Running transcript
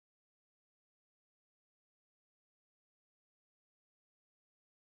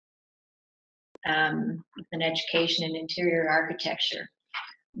with an education in interior architecture.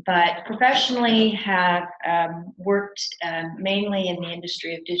 But professionally have worked mainly in the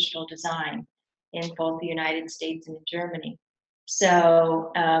industry of digital design in both the United States and in Germany.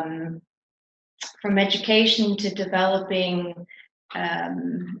 So from education to developing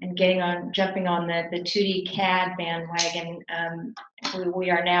and jumping on the 2D CAD bandwagon, we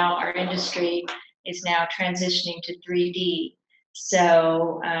are now, our industry is now transitioning to 3D.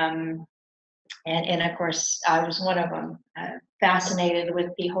 So, and of course, I was one of them, fascinated with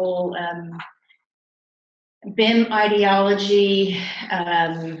the whole BIM ideology,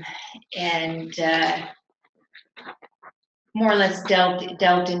 and more or less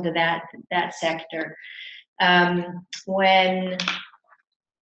delved into that sector. When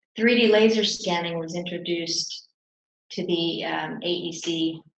 3D laser scanning was introduced to the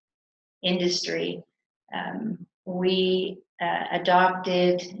AEC industry, we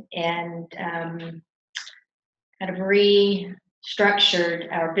adopted and kind of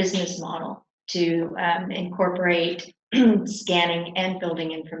restructured our business model to incorporate scanning and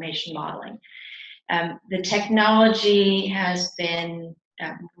building information modeling. The technology has been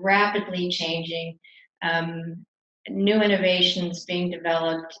rapidly changing, new innovations being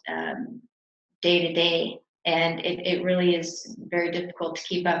developed day to day, and it really is very difficult to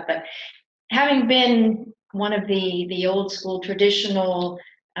keep up. But having been one of the old school traditional,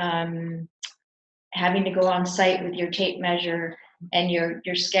 having to go on site with your tape measure and your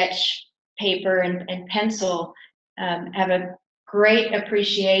sketch paper and pencil, have a great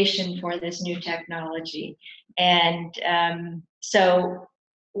appreciation for this new technology. And so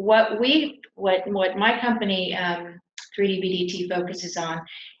what my company 3D BDT focuses on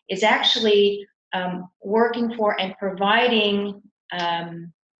is actually working for and providing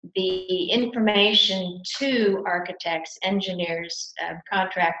the information to architects, engineers,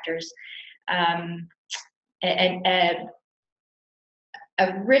 contractors, and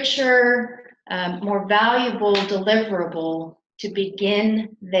a richer, more valuable deliverable to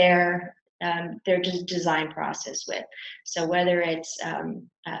begin their design process with. So whether it's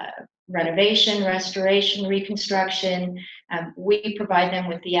renovation, restoration, reconstruction, we provide them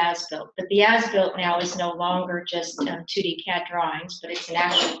with the as-built. But the as-built now is no longer just 2D CAD drawings, but it's an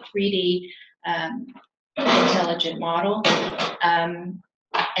actual 3D intelligent model. And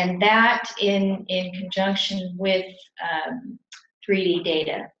that in conjunction with 3D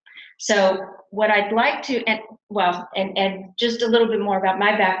data. So what I'd like to, and just a little bit more about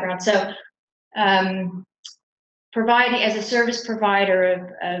my background. So providing, as a service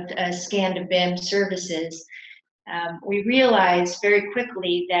provider of scan to BIM services, we realized very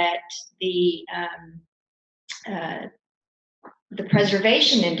quickly that the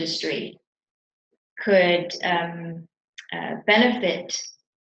preservation industry could benefit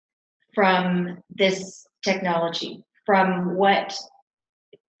from this technology, from what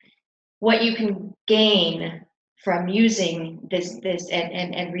you can gain from using this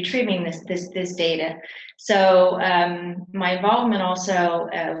and retrieving this data. So my involvement also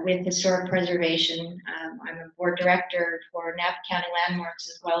with historic preservation, I'm a board director for Napa County Landmarks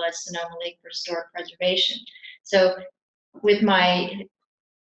as well as Sonoma League for Historic Preservation. So with my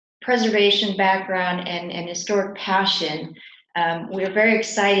preservation background and historic passion, we're very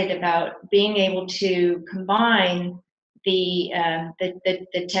excited about being able to combine the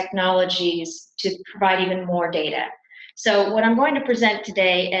technologies to provide even more data. So what I'm going to present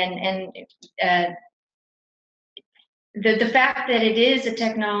today, and the fact that it is a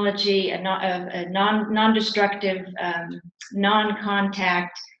technology, a non-destructive,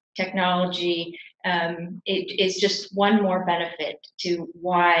 non-contact technology, it is just one more benefit to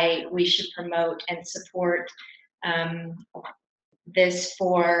why we should promote and support this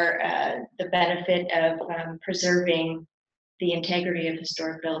for the benefit of preserving the integrity of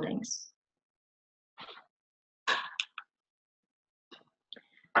historic buildings.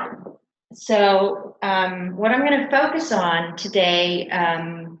 So what I'm going to focus on today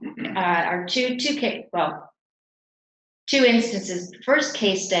are two instances. The first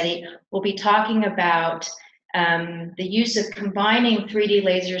case study will be talking about the use of combining 3D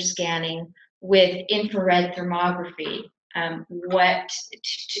laser scanning with infrared thermography.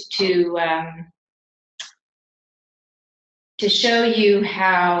 To show you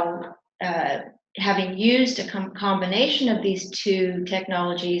how, having used a combination of these two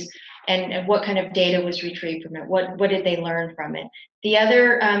technologies, and what kind of data was retrieved from it, what did they learn from it. The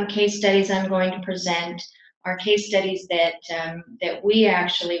other case studies I'm going to present are case studies that we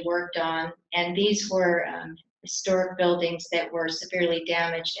actually worked on, and these were historic buildings that were severely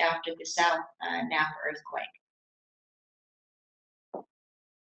damaged after the South Napa earthquake.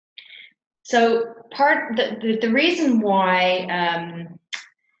 So the reason why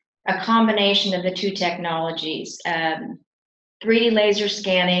a combination of the two technologies, 3D laser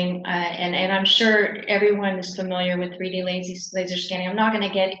scanning, and I'm sure everyone is familiar with 3D laser scanning. I'm not going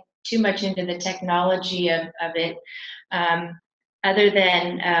to get too much into the technology of it, other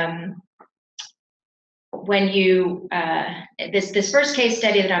than when you, this first case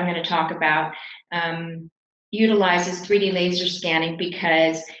study that I'm going to talk about utilizes 3D laser scanning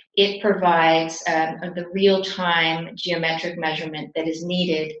because it provides the real-time geometric measurement that is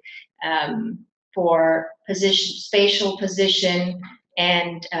needed for spatial position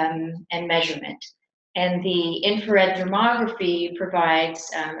and measurement. And the infrared thermography provides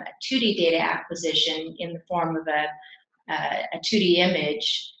a 2D data acquisition in the form of a 2D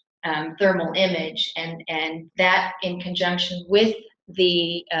image, thermal image, and that in conjunction with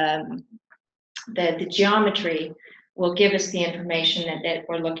the geometry will give us the information that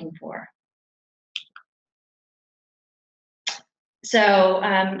we're looking for. So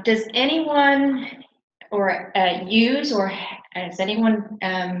does anyone use, or has anyone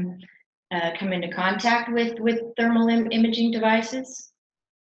come into contact with thermal imaging devices?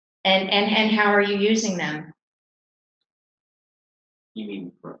 And how are you using them? You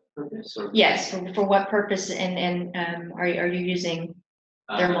mean for purpose? Or yes, for what purpose, and are you using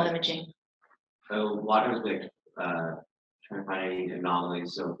thermal imaging? So water is trying to find any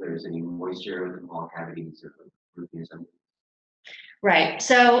anomalies, so if there's any moisture within wall cavities or roofing or something. Right.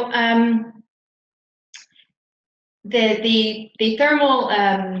 So the thermal,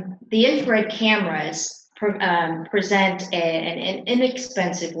 the infrared cameras present an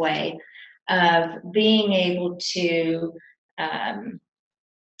inexpensive way of being able to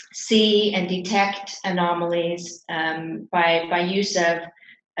see and detect anomalies by use of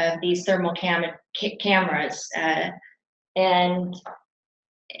these thermal cameras, and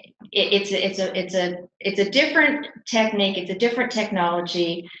it's a different technique. It's a different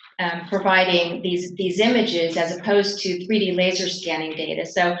technology providing these images as opposed to 3D laser scanning data.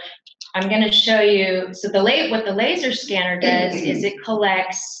 So I'm going to show you. So what the laser scanner does is it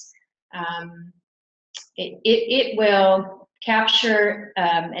collects. It will capture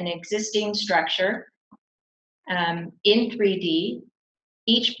an existing structure in 3D.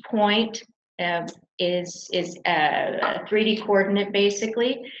 Each point is a 3D coordinate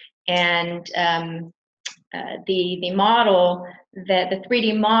basically, and the model, that the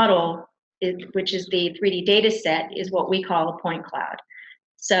 3D model which is the 3D data set, is what we call a point cloud.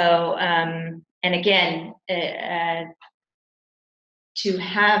 So and again, to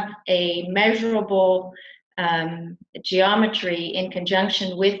have a measurable geometry in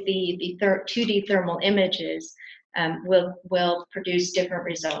conjunction with the 2D thermal images will produce different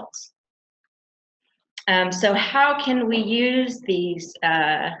results. So how can we use these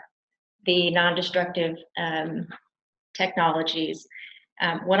the non-destructive technologies?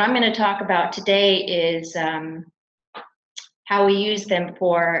 What I'm going to talk about today is how we use them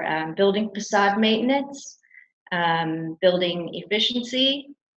for building facade maintenance, building efficiency,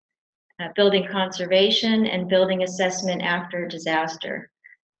 building conservation, and building assessment after disaster.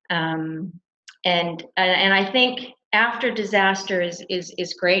 And I think after disaster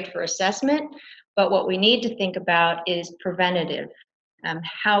is great for assessment, but what we need to think about is preventative.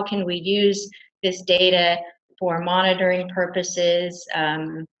 How can we use this data for monitoring purposes,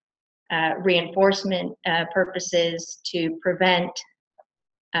 reinforcement purposes, to prevent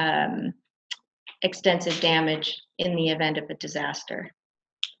extensive damage in the event of a disaster?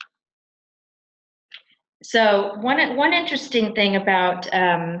 So one interesting thing about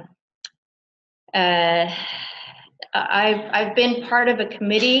I've been part of a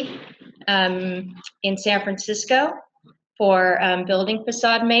committee in San Francisco for building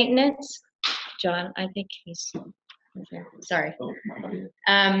facade maintenance. John, I think he's there. Sorry.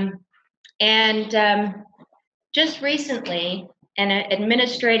 And just recently, an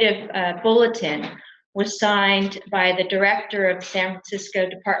administrative bulletin was signed by the director of San Francisco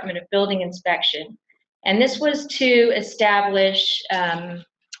Department of Building Inspection. And this was to establish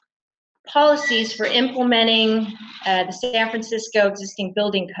policies for implementing the San Francisco existing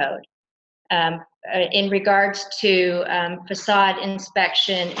building code in regards to facade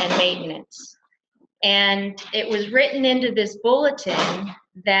inspection and maintenance. And it was written into this bulletin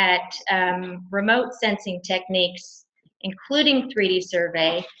that remote sensing techniques, including 3D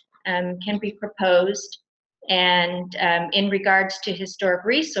survey, can be proposed. And in regards to historic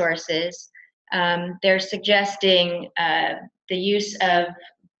resources, they're suggesting the use of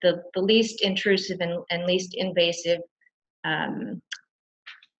the least intrusive and least invasive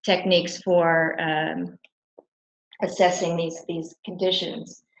techniques for assessing these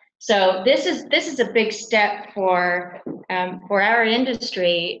conditions. So this is a big step for our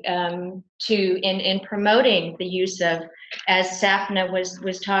industry in promoting the use of, as Sapna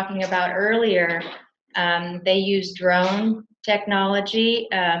was talking about earlier. They use drone technology,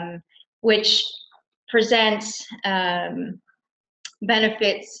 which presents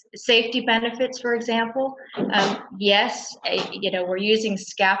benefits, safety benefits, for example. Yes, we're using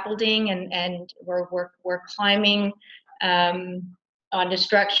scaffolding and we're climbing onto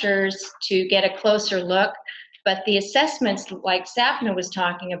structures to get a closer look. But the assessments, like Sapna was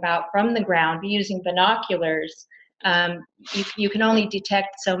talking about, from the ground using binoculars, you can only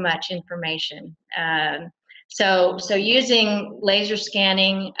detect so much information. So using laser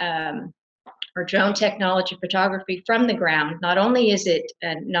scanning or drone technology photography from the ground, not only is it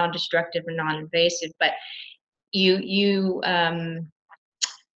non-destructive and non-invasive, but you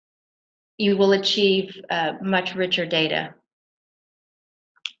will achieve much richer data,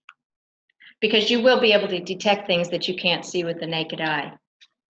 because you will be able to detect things that you can't see with the naked eye.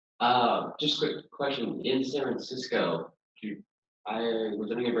 Just a quick question. In San Francisco, I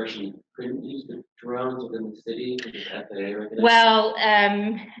was under the impression you couldn't use the drones within the city because of FAA regulations. Well,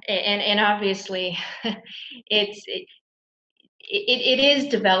 and obviously, it is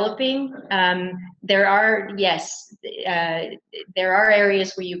developing. There are, yes, there are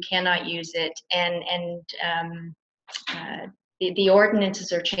areas where you cannot use it, and the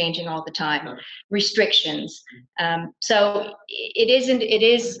ordinances are changing all the time, restrictions. So it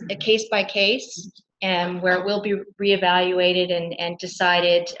is a case by case, where it will be reevaluated and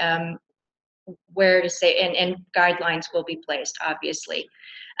decided where to say, and guidelines will be placed, obviously.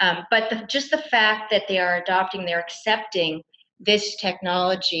 But just the fact that they are adopting, they're accepting this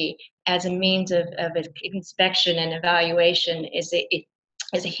technology as a means of inspection and evaluation is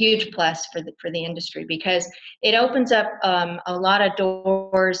a huge plus for the industry, because it opens up a lot of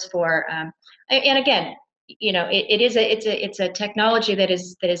doors for and again, it's a technology that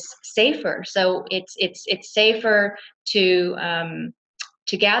is safer. So it's safer to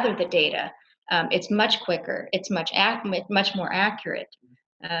gather the data. It's much quicker. It's much more accurate.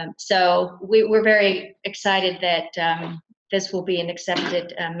 So we're very excited that this will be an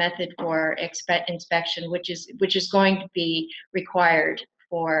accepted method for inspection, which is going to be required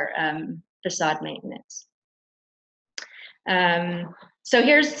for facade maintenance. So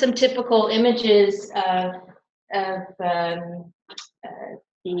here's some typical images of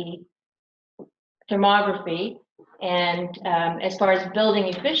the thermography. And as far as building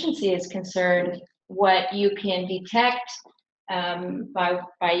efficiency is concerned, what you can detect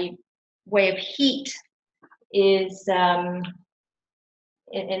by way of heat is in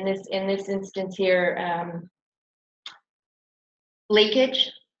this instance here,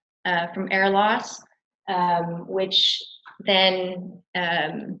 leakage from air loss, which then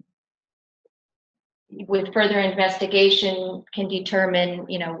with further investigation can determine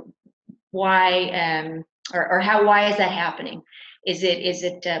why why is that happening? Is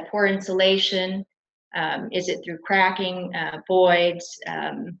it poor insulation? Is it through cracking, voids,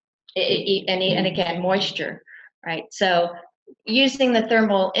 and again, moisture, right? So using the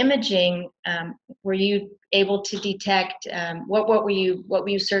thermal imaging, were you able to detect what were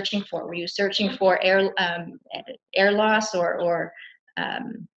you searching for? Were you searching for air loss or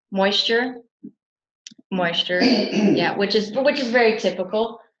moisture? Moisture, yeah, which is very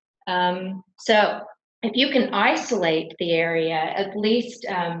typical. So if you can isolate the area, at least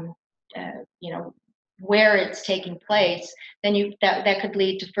where it's taking place, then that could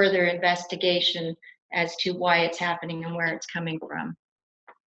lead to further investigation as to why it's happening and where it's coming from.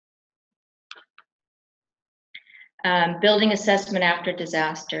 Building assessment after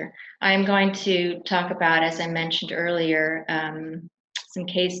disaster. I'm going to talk about, as I mentioned earlier, some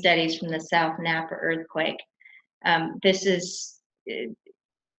case studies from the South Napa earthquake. This is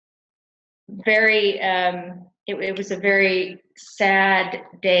very, it was a very sad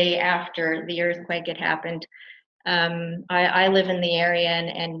day after the earthquake had happened. I live in the area,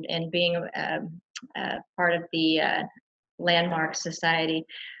 and being a part of the Landmark Society,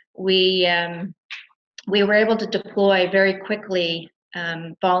 we were able to deploy very quickly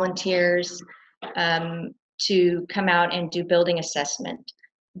volunteers to come out and do building assessment.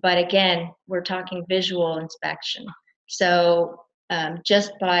 But again, we're talking visual inspection. So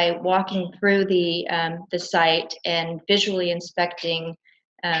just by walking through the site and visually inspecting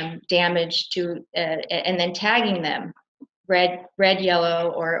damage to and then tagging them red,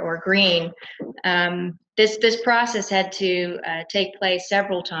 yellow, or green, this process had to take place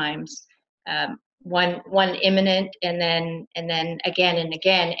several times. One imminent, and then again and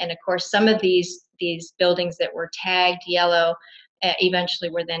again. And of course, some of these buildings that were tagged yellow, eventually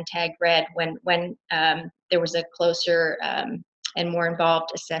were then tagged red when there was a closer and more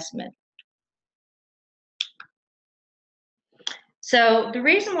involved assessment. So the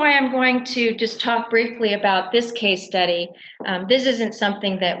reason why I'm going to just talk briefly about this case study, this isn't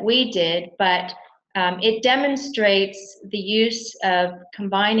something that we did, but it demonstrates the use of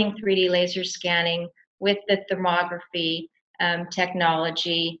combining 3D laser scanning with the thermography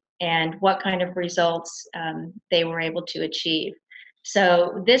technology and what kind of results they were able to achieve.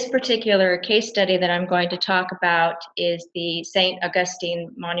 So this particular case study that I'm going to talk about is the St.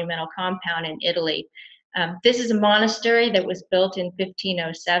 Augustine Monumental Compound in Italy. This is a monastery that was built in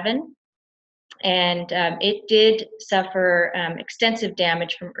 1507, and it did suffer extensive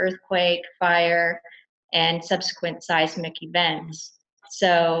damage from earthquake, fire, and subsequent seismic events.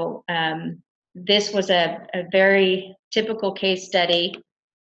 So this was a very typical case study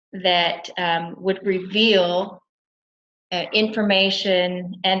that would reveal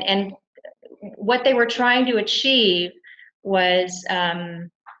information, and what they were trying to achieve was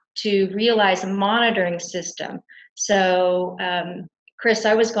to realize a monitoring system. So, Chris,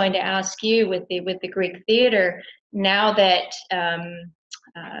 I was going to ask you with the Greek theater, now that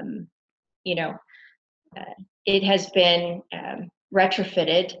you know it has been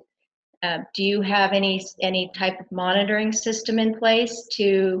retrofitted. Do you have any type of monitoring system in place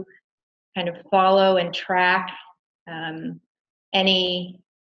to kind of follow and track any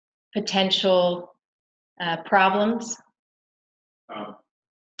potential problems?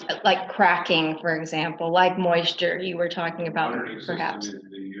 Like cracking, for example, like moisture you were talking about, perhaps. Is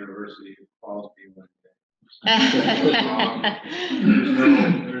the University of Quality one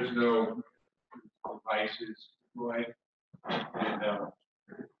there's no devices deployed, and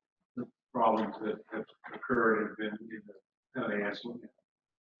the problems that have occurred have been in the LAS,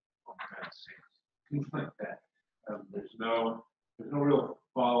 things like that. There's no real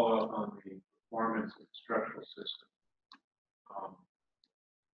follow-up on the performance of the structural system.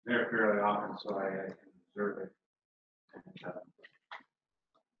 They're fairly often, so I can observe it. And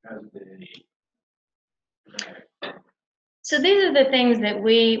hasn't been any dramatic. So these are the things that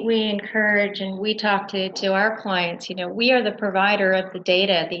we encourage, and we talk to our clients. You know, we are the provider of the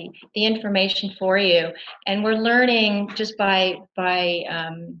data, the information for you, and we're learning just by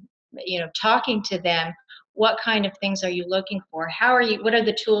you know, talking to them. What kind of things are you looking for? What are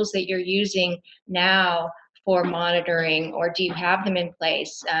the tools that you're using now for monitoring, or do you have them in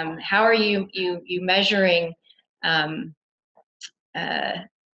place? How are you measuring,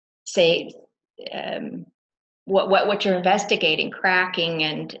 say, what you're investigating, cracking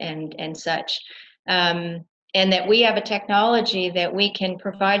and such, and that we have a technology that we can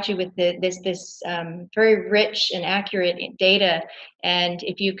provide you with this very rich and accurate data, and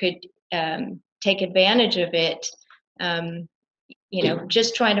if you could take advantage of it, you know,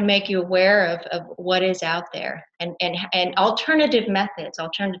 just trying to make you aware of what is out there, and alternative methods,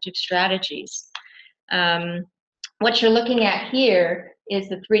 alternative strategies. What you're looking at here is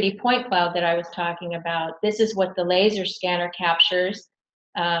the 3D point cloud that I was talking about. This is what the laser scanner captures,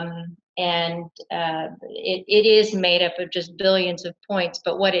 and it is made up of just billions of points.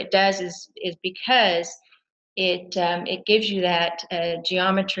 But what it does is because it gives you that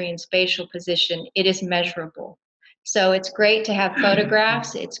geometry and spatial position, it is measurable. So it's great to have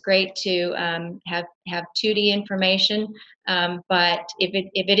photographs. It's great to have 2D information, but if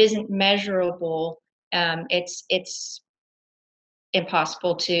it isn't measurable, it's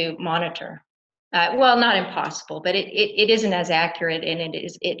impossible to monitor. Well, not impossible, but it isn't as accurate, and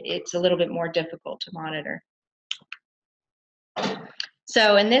it's a little bit more difficult to monitor.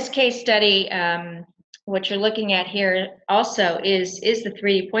 So in this case study, what you're looking at here also is the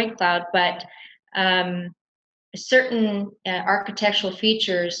 3D point cloud, but certain architectural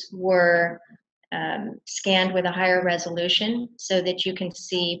features were scanned with a higher resolution so that you can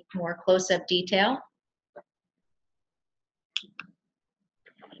see more close-up detail.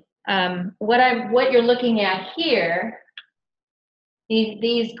 What you're looking at here,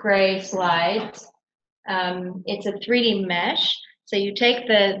 these gray slides, it's a 3D mesh. So you take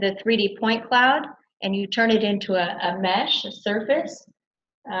the 3D point cloud and you turn it into a mesh, a surface.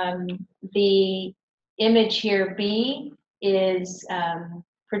 The image here, B, is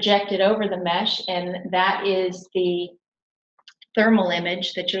projected over the mesh, and that is the thermal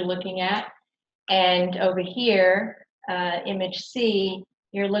image that you're looking at. And over here, image C,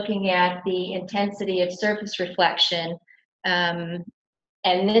 you're looking at the intensity of surface reflection, and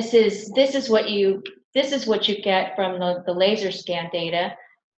this is what you get from the laser scan data.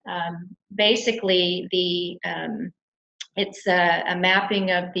 Basically, it's a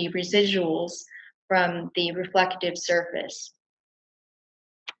mapping of the residuals from the reflective surface.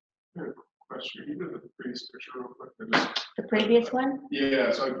 Question, you did the previous picture real quick. The previous one?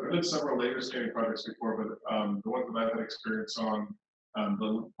 Yeah, so I did several laser scanning projects before, but the ones that I've had experience on,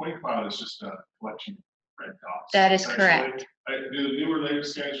 the point cloud is just a collection of red dots. That is essentially. correct. Do the newer laser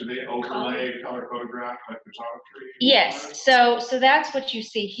scanners, do they overlay color photograph like photography? Yes, so that's what you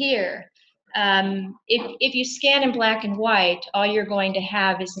see here. If you scan in black and white, all you're going to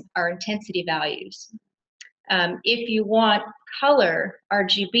have are intensity values. If you want color,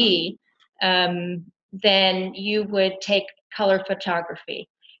 RGB, then you would take color photography.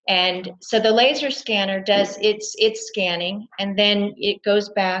 And so the laser scanner does its scanning, and then it goes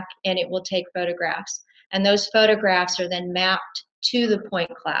back and it will take photographs. And those photographs are then mapped to the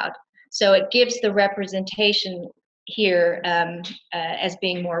point cloud. So it gives the representation here as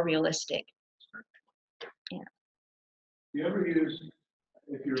being more realistic. Yeah. Do you ever use,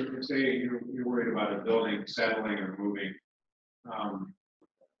 if you're say you're worried about a building settling or moving, a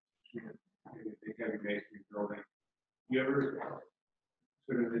heavy masonry building, do you ever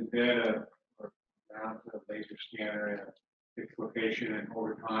sort of embed or mount a laser scanner at a fixed location and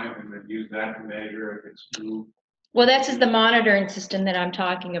over time, and then use that to measure if it's moved? Well, that's the monitoring system that I'm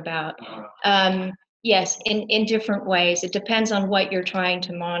talking about. Yes, in different ways. It depends on what you're trying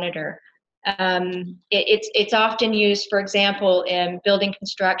to monitor. It's often used, for example, in building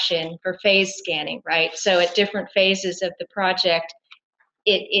construction for phase scanning, right? So at different phases of the project,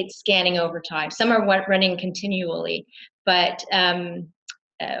 it's scanning over time. Some are running continually, but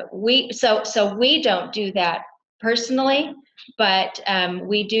we don't do that personally, but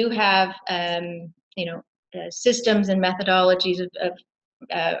we do have systems and methodologies of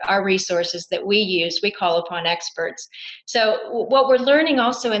our resources that we use. We call upon experts. So what we're learning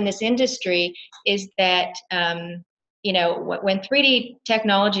also in this industry is that when 3D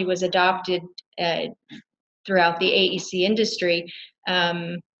technology was adopted throughout the AEC industry,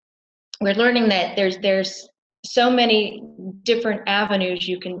 we're learning that there's so many different avenues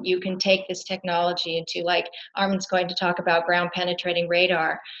you can take this technology into. Like Armin's going to talk about ground penetrating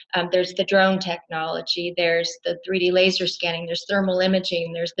radar. There's the drone technology. There's the 3D laser scanning. There's thermal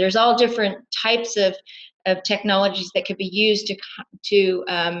imaging. There's all different types of technologies that could be used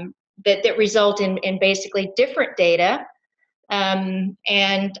that result in basically different data. And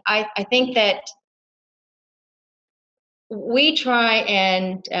I think that we try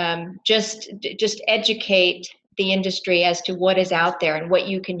and just educate the industry as to what is out there and what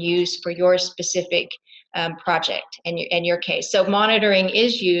you can use for your specific project and your case. So monitoring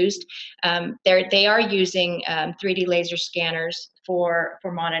is used. They are using 3D laser scanners for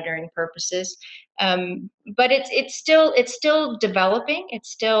monitoring purposes. But it's still developing.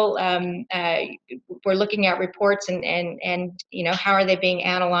 It's still we're looking at reports and how are they being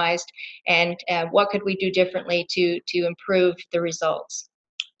analyzed, and what could we do differently to improve the results.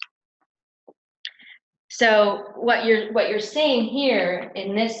 So what you're seeing here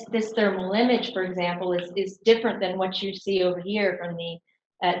in this thermal image, for example, is different than what you see over here from the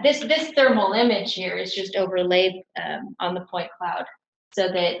this thermal image here is just overlaid on the point cloud, so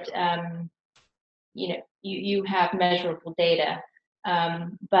that you have measurable data.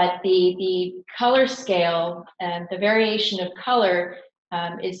 But the color scale and the variation of color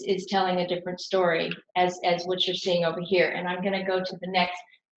is telling a different story as what you're seeing over here. And I'm going to go to the next.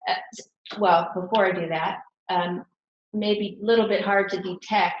 Well, before I do that, maybe a little bit hard to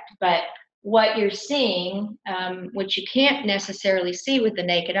detect, but what you're seeing, which you can't necessarily see with the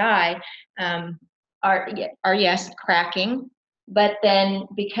naked eye, are yes, cracking. But then,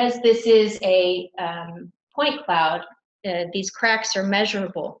 because this is a point cloud, these cracks are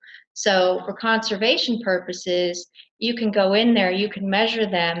measurable. So for conservation purposes, you can go in there, you can measure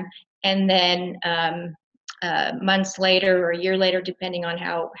them, and then months later or a year later, depending on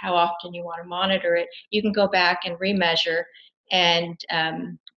how often you want to monitor it, you can go back and remeasure and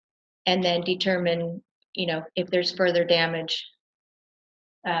then determine if there's further damage.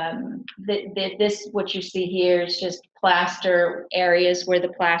 This what you see here is just plaster areas where the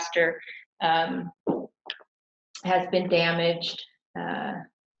plaster has been damaged. I'm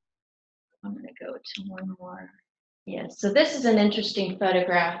going to go to one more. Yes, so this is an interesting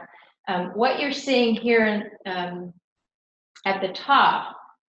photograph. What you're seeing here at the top,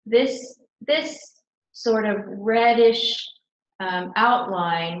 this sort of reddish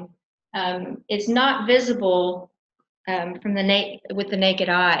outline is not visible from with the naked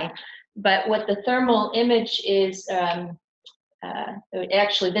eye, but what the thermal image is,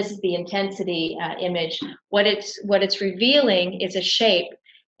 actually this is the intensity image. What it's revealing is a shape,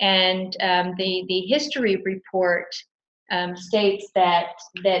 and the history report states that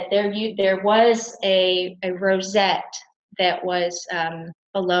there was a rosette that was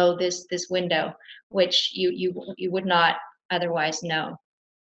below this window, which you would not otherwise know.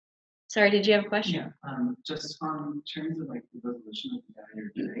 Sorry, did you have a question? Yeah, just on terms of like the resolution of the data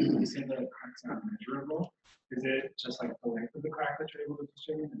you're getting, you say that cracks are measurable. Is it just like the length of the crack that you're able to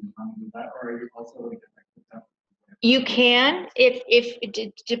distinguish and how many of that, or are you also looking at like the depth? You can, if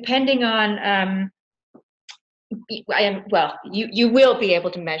depending on well, you will be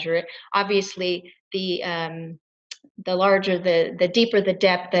able to measure it. Obviously, the larger, the deeper the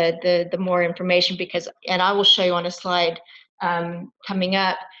depth, the more information, because, and I will show you on a slide coming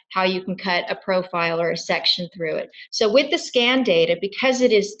up how you can cut a profile or a section through it. So with the scan data, because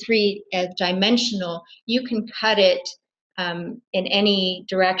it is three-dimensional, you can cut it in any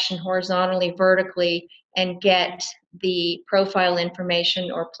direction, horizontally, vertically, and get the profile information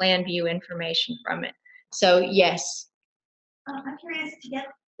or plan view information from it. So yes. I'm curious, to get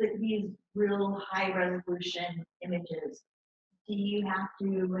these real high resolution images, do you have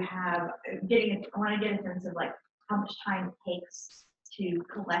to have, I want to get a sense of like how much time it takes to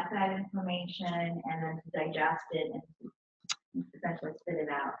collect that information and then to digest it and essentially spit it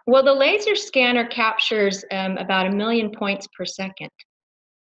out? Well, the laser scanner captures about 1 million points per second.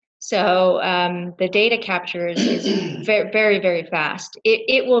 So the data capture is very, very, very fast.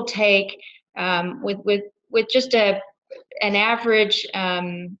 It will take, with just an average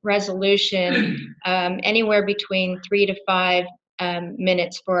resolution, anywhere between 3 to 5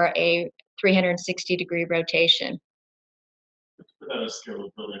 minutes for a 360-degree rotation. To put that on a scale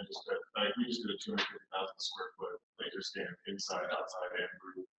of building, we just did a 250,000 square foot laser scan inside, outside, and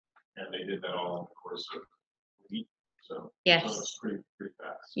group, and they did that all in the course of a week. So yes, it's pretty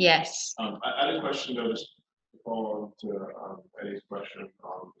fast. Yes. I had a question though, just to follow on to Eddie's question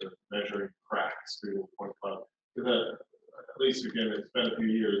on the measuring cracks through the point cloud. At least again, it's been a few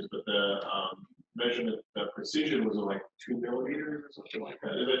years, but the measurement, the precision was like 2 millimeters or something like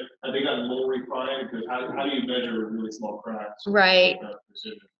that. Have they gotten more refined? Because how do you measure really small cracks? Right.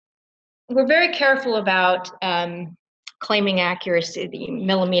 We're very careful about claiming accuracy, the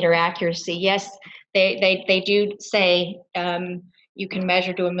millimeter accuracy. Yes, they do say you can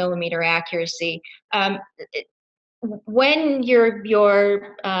measure to a millimeter accuracy. When you're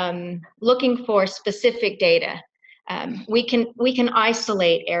looking for specific data, we can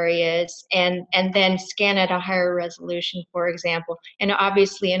isolate areas and then scan at a higher resolution, for example. And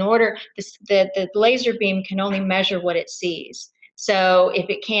obviously, in order, the laser beam can only measure what it sees. So if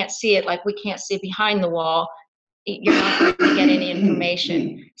it can't see it, like we can't see behind the wall, you're not going to get any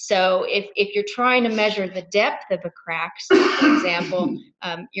information. So if you're trying to measure the depth of a crack, for example,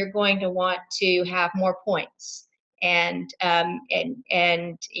 you're going to want to have more points. And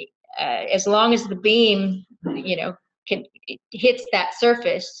as long as the beam, hits that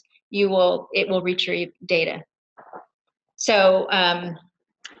surface, it will retrieve data. So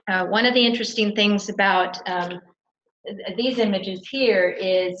one of the interesting things about these images here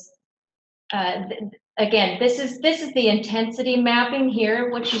is, again, this is the intensity mapping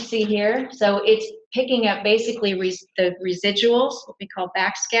here, what you see here. So it's picking up basically the residuals, what we call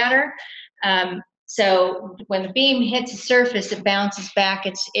backscatter. So when the beam hits a surface, it bounces back.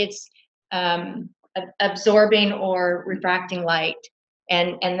 It's absorbing or refracting light,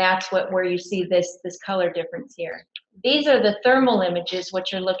 and that's where you see this color difference here. These are the thermal images,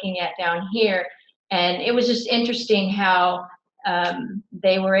 what you're looking at down here, and it was just interesting how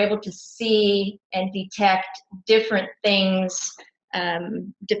they were able to see and detect different things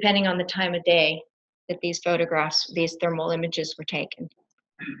depending on the time of day that these thermal images were taken.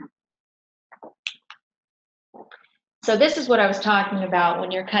 So this is what I was talking about when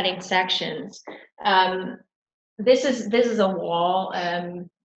you're cutting sections. This is a wall, an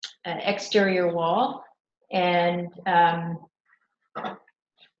exterior wall, and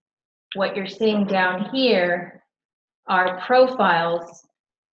what you're seeing down here are profiles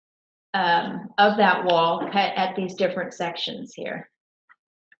of that wall cut at these different sections here.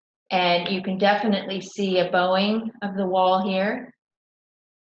 And you can definitely see a bowing of the wall here,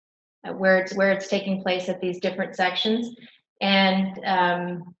 where it's taking place at these different sections, and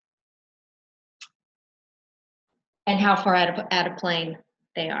how far out of plane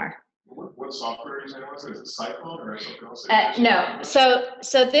they are. What software are you saying? Was it? Is it Cyclone or something else? No.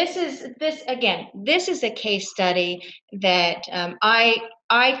 So this is a case study that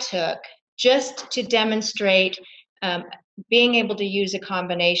I took just to demonstrate being able to use a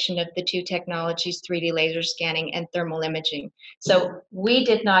combination of the two technologies, 3D laser scanning and thermal imaging. So we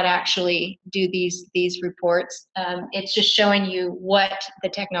did not actually do these reports. It's just showing you what the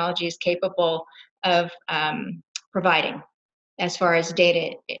technology is capable of providing as far as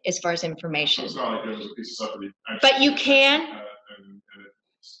data, as far as information. So it's not like there was a piece of stuff that but you can. And it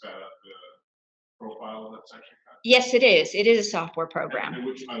sped up the profile of that section? Yes, it is. It is a software program. And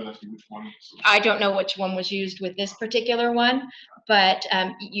which one? I don't know which one was used with this particular one, but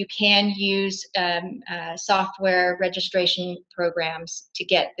you can use software registration programs to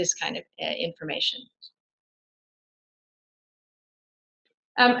get this kind of information.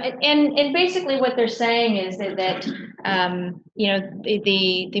 And basically what they're saying is that you know,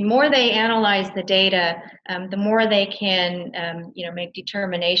 the more they analyze the data, the more they can you know, make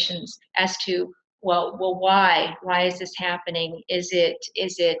determinations as to well why is this happening? Is it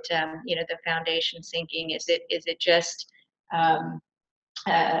you know, the foundation sinking? Is it just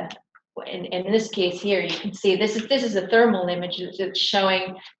in this case here, you can see this is a thermal image that's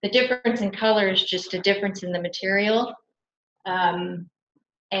showing the difference in color is just a difference in the material.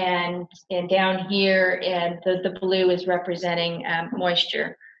 And down here, and the blue is representing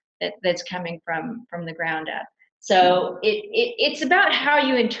moisture that's coming from the ground up. So it's about how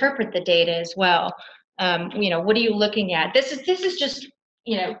you interpret the data as well. You know, what are you looking at? This is just,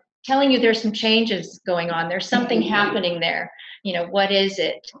 you know, telling you there's some changes going on. There's something happening there. You know, what is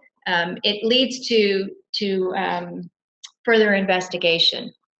it? It leads to further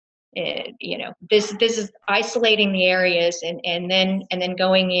investigation. You know, this is isolating the areas and then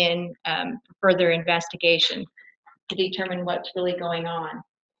going in for further investigation to determine what's really going on.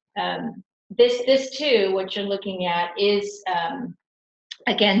 This too, what you're looking at is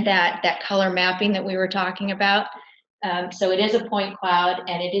again that color mapping that we were talking about. So it is a point cloud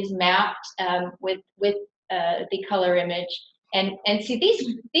and it is mapped with the color image. And see,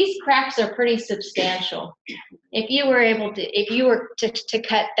 these cracks are pretty substantial. If you were to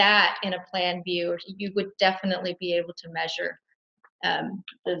cut that in a plan view, you would definitely be able to measure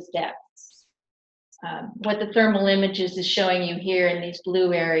those depths. What the thermal images is showing you here in these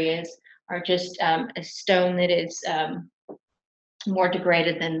blue areas are just a stone that is more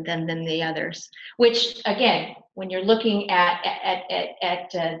degraded than the others. Which again, when you're looking at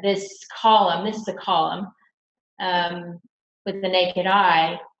this column, this is a column. With the naked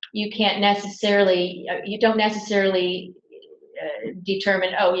eye, you can't necessarily, you don't necessarily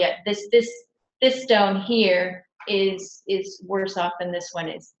determine, oh yeah, this stone here is worse off than this one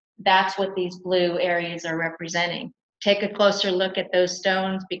is. That's what these blue areas are representing. Take a closer look at those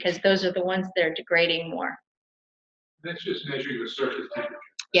stones because those are the ones that are degrading more. That's just measuring the surface temperature.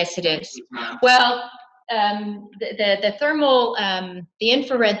 Yes, it is. Well, the thermal, the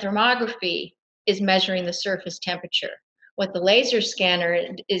infrared thermography is measuring the surface temperature. What the laser scanner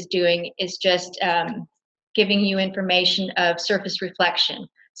is doing is just giving you information of surface reflection.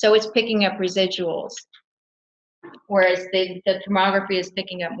 So it's picking up residuals, whereas the thermography is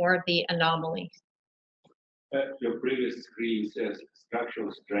picking up more of the anomalies. Your previous screen says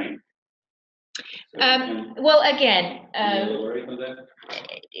structural strength. Well, again, you worried about that?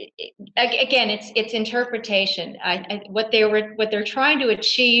 Again, it's interpretation. What they're trying to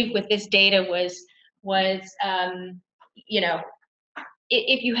achieve with this data was you know,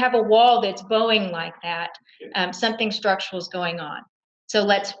 if you have a wall that's bowing like that, something structural is going on. So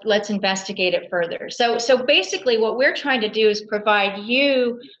let's investigate it further. So basically, what we're trying to do is provide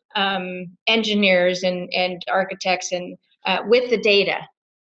you engineers and architects and with the data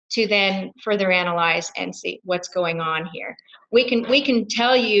to then further analyze and see what's going on here. We can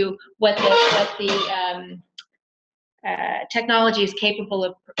tell you what the technology is capable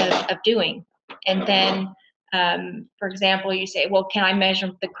of doing, and then for example, you say, well, can I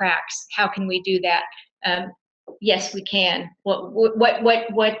measure the cracks? How can we do that? Yes, we can.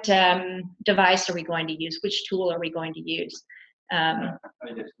 What device are we going to use? Which tool are we going to use? I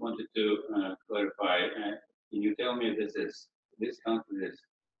just wanted to clarify. Can you tell me this count is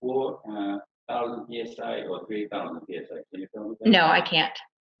 4,000 psi or 3,000 psi? Can you tell me that? No, I can't.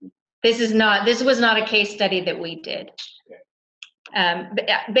 This was not a case study that we did. But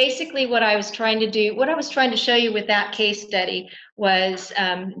basically what I was trying to show you with that case study was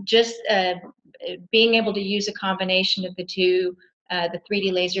just being able to use a combination of the two, the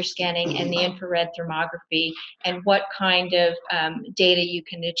 3D laser scanning and the infrared thermography, and what kind of data you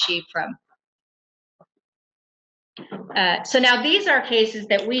can achieve from. So now these are cases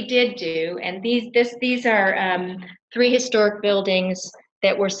that we did do, and these are 3 historic buildings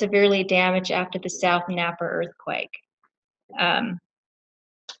that were severely damaged after the South Napa earthquake.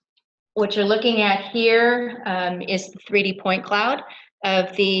 What you're looking at here is the 3D point cloud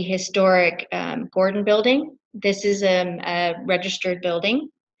of the historic Gordon building. This is a registered building.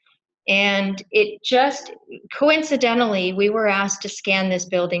 And it just, coincidentally, we were asked to scan this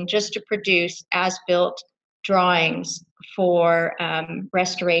building just to produce as-built drawings for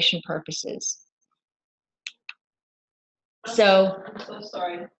restoration purposes. So I'm so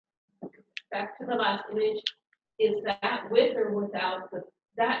sorry. Back to the last image, is that with or without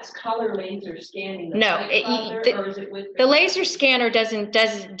that's color laser scanning? the No, light color, or is it with? the laser scanner doesn't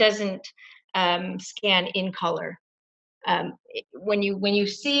scan in color. When you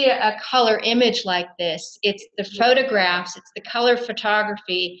see a color image like this, it's the photographs, it's the color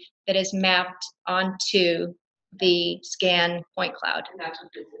photography that is mapped onto the scan point cloud. And that's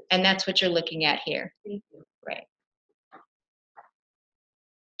what this is. And that's what you're looking at here. Thank you. Right.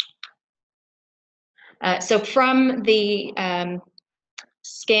 So from the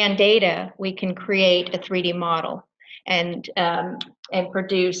scan data, we can create a 3D model and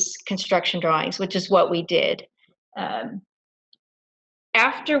produce construction drawings, which is what we did.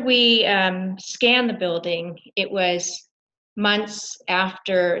 After we scanned the building, it was months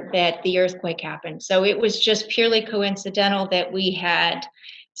after that the earthquake happened. So it was just purely coincidental that we had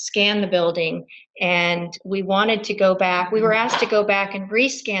scanned the building, and we wanted to go back. We were asked to go back and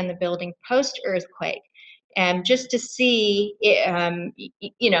rescan the building post-earthquake, and just to see,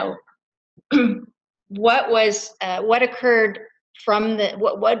 what occurred from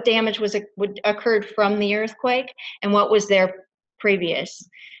what damage occurred from the earthquake, and what was there previous.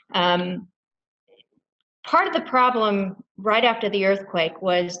 Part of the problem right after the earthquake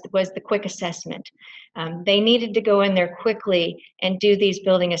was the quick assessment. They needed to go in there quickly and do these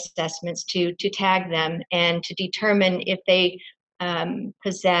building assessments to tag them and to determine if they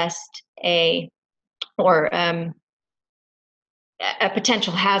possessed a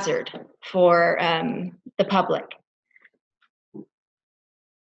potential hazard for the public.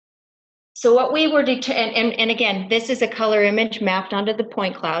 So what we were and again, this is a color image mapped onto the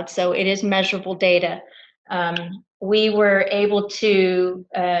point cloud, so it is measurable data. We were able to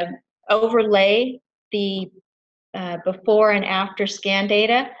overlay the before and after scan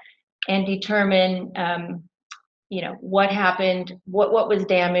data and determine, what happened, what was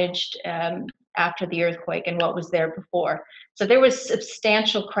damaged after the earthquake and what was there before. So there was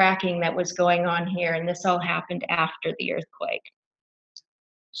substantial cracking that was going on here, and this all happened after the earthquake.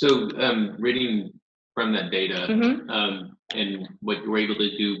 So reading from that data Mm-hmm. And what you were able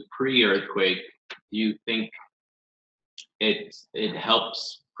to do pre-earthquake, do you think it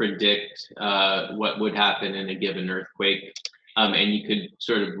helps predict what would happen in a given earthquake? And you could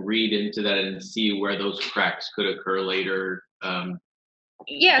sort of read into that and see where those cracks could occur later.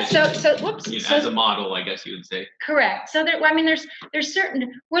 Yeah. So whoops. As a model, I guess you would say. Correct. So there's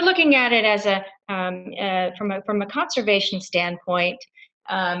certain. We're looking at it as a from a conservation standpoint.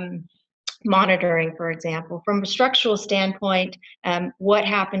 Monitoring, for example, from a structural standpoint, what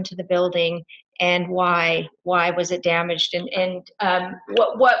happened to the building and why was it damaged, and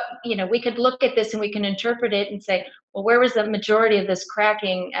what we could look at this and we can interpret it and say, well, where was the majority of this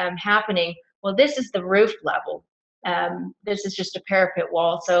cracking happening? Well, this is the roof level. This is just a parapet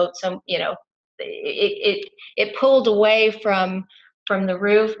wall, so it pulled away from the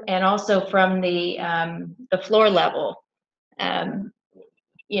roof and also from the floor level.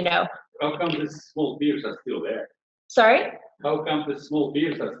 How come the small piers are still there? Sorry? How come the small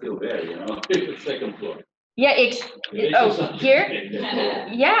piers are still there, the second floor? Yeah, here?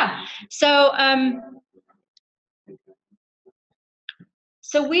 Yeah. So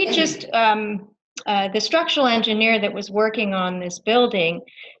we just, the structural engineer that was working on this building,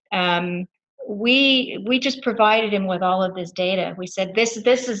 we just provided him with all of this data. We said, this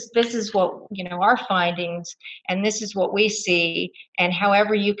is what, our findings, and this is what we see, and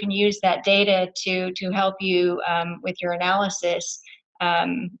however you can use that data to help you with your analysis,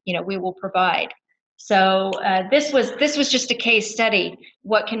 we will provide. So this was just a case study.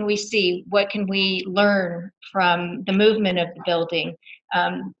 What can we see? What can we learn from the movement of the building?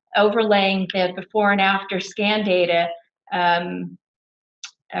 Overlaying the before and after scan data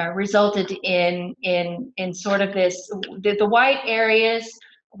resulted in sort of this. The white areas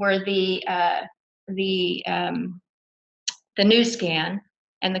were the new scan,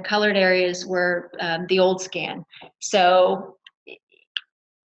 and the colored areas were the old scan. So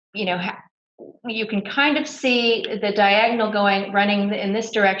you can kind of see the diagonal running in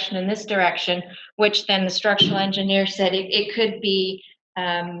this direction and this direction, which then the structural engineer said it could be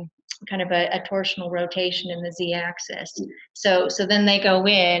kind of a torsional rotation in the z-axis. So then they go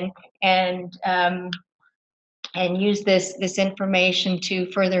in and use this information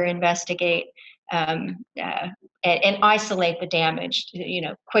to further investigate and isolate the damage,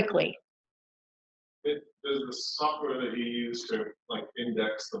 quickly. Does the software that you use to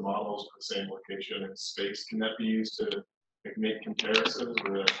index the models to the same location in space, can that be used to make comparisons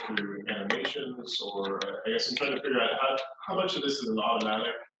or through animations? Or I guess I'm trying to figure out how much of this is an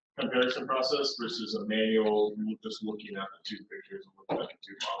automatic comparison process versus a manual, just looking at the two pictures and looking at the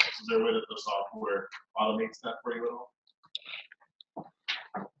two models? Is there a way that the software automates that for you at all?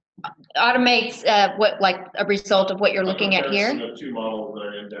 Automates what, like a result of what you're looking at here? Comparison of two models that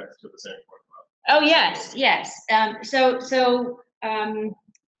are indexed to the same point cloud. Oh, yes, yes.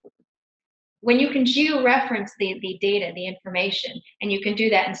 When you can geo-reference the data, the information, and you can do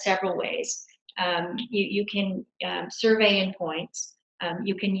that in several ways. You can survey endpoints.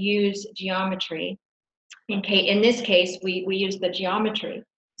 You can use geometry. In this case, we use the geometry.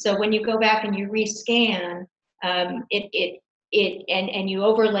 So when you go back and you rescan, and you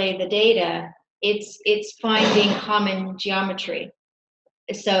overlay the data, it's finding common geometry.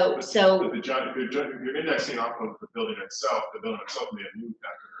 So If you're indexing off of the building itself may have moved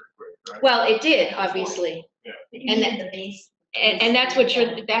after earthquake, right? well, it did, obviously. You And need the base. And that's what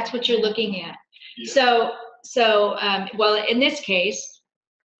you're looking at. Yeah. Well, in this case,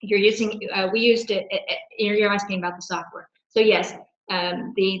 you're using, we used it, you're asking about the software. So yes,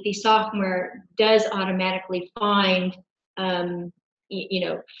 the software does automatically find,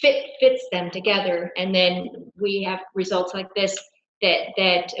 fits them together. And then we have results like this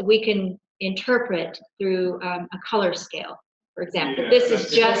that we can interpret through a color scale. For example, this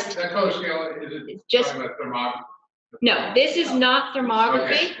is just. That color scale, is it It's just. talking about thermography? No, this is not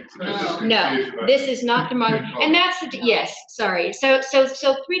thermography. No, this is not thermography. And that's the, yes, sorry. So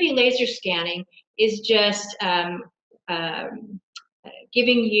 3D laser scanning is just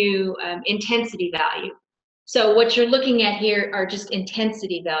giving you intensity value. So what you're looking at here are just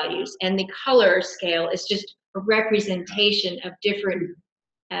intensity values, and the color scale is just a representation of different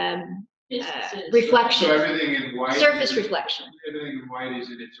reflection. So everything in white. Surface reflection. Everything in white is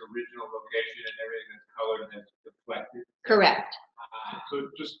in its original location, and everything that's colored and deflected. Correct. So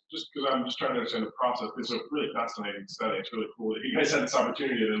just because I'm just trying to understand the process, it's a really fascinating study. It's really cool that you guys had this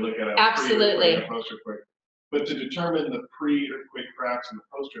opportunity to look at it. Absolutely. Pre-earthquake and post-earthquake. But to determine the pre-earthquake cracks and the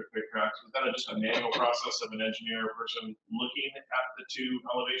post-earthquake cracks, was that just a manual process of an engineer person looking at the two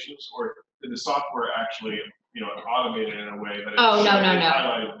elevations, or did the software actually, automate it in a way that it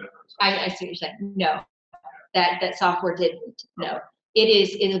highlighted the difference? I see what you're saying. No, that software didn't. No, it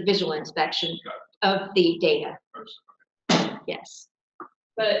is a visual inspection of the data. Yes.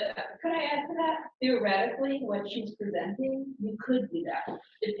 But could I add to that? Theoretically, what she's presenting, you could do that,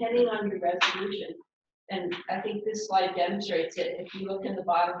 depending on your resolution. And I think this slide demonstrates it. If you look in the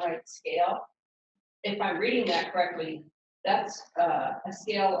bottom right scale, if I'm reading that correctly, that's a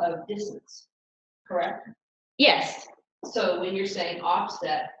scale of distance, correct? Yes. So when you're saying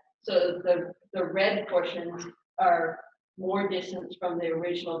offset, so the red portions are more distance from the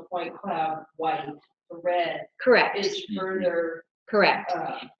original point cloud white. The red Correct. is further correct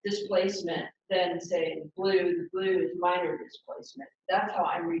displacement than say blue. The blue is minor displacement. That's how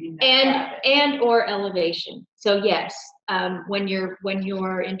I'm reading that. And or elevation. So yes, when you're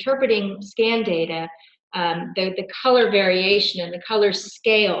interpreting scan data, the color variation and the color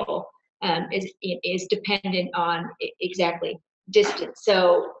scale is dependent on exactly distance.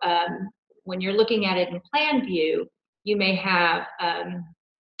 So when you're looking at it in plan view, you may have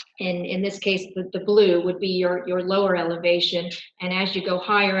in this case, the blue would be your lower elevation, and as you go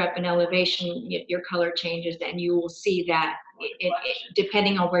higher up in elevation, your color changes, and you will see that it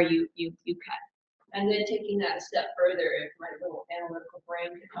depending on where you cut. And then taking that a step further, if my little analytical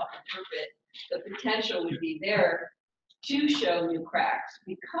brain could help interpret, the potential would be there to show new cracks,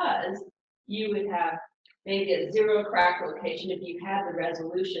 because you would have maybe a zero crack location if you had the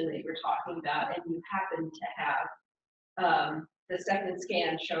resolution that you're talking about, and you happen to have the second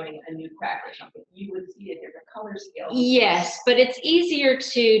scan showing a new crack or something, you would see a different color scale. Yes, but it's easier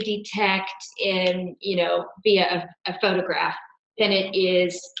to detect via a photograph than it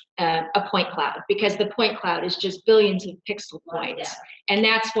is a point cloud, because the point cloud is just billions of pixel points. And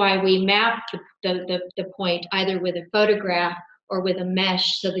that's why we map the point either with a photograph or with a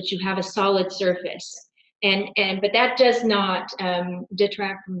mesh so that you have a solid surface. But that does not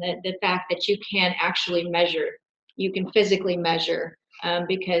detract from the fact that you can actually measure. You can physically measure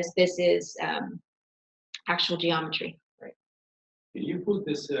because this is actual geometry. Right. Can you put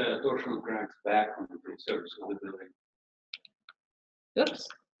this torsional cracks back on the surface of the building? Oops.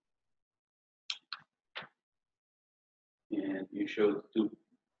 And you showed two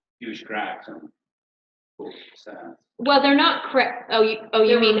huge cracks on both sides. Well, they're not correct. Oh,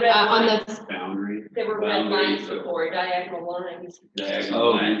 you mean on the Boundary. There were red lines before, diagonal lines.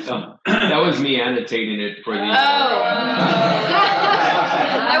 Diagonal lines. That was me annotating it for the. That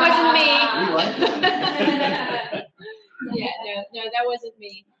wasn't me. We like that. Yeah, no, that wasn't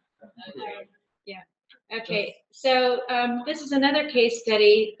me. Yeah. Okay. So this is another case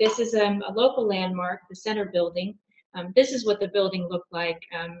study. This is a local landmark, the center building. This is what the building looked like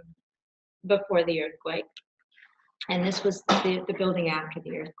before the earthquake. And this was the building after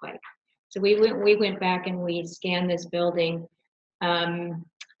the earthquake. So we went back and we scanned this building. A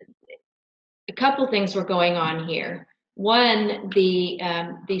couple things were going on here. One,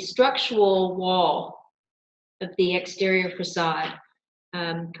 the structural wall of the exterior facade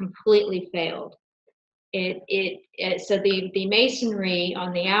completely failed. So the masonry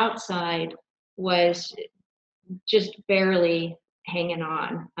on the outside was just barely hanging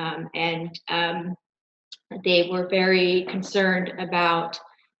on, and they were very concerned about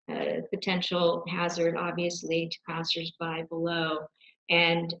potential hazard, obviously, to passersby below,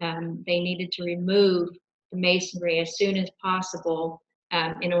 and they needed to remove the masonry as soon as possible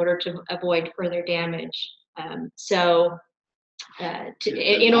in order to avoid further damage.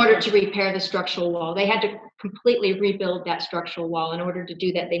 In order to repair the structural wall, they had to completely rebuild that structural wall. In order to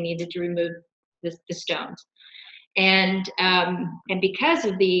do that, they needed to remove the stones, and because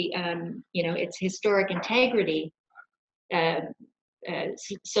of the its historic integrity.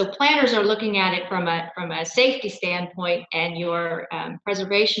 So planners are looking at it from a safety standpoint, and your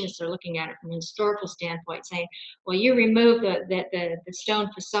preservationists are looking at it from a historical standpoint, saying, well, you remove the stone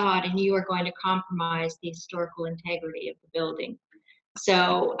facade and you are going to compromise the historical integrity of the building.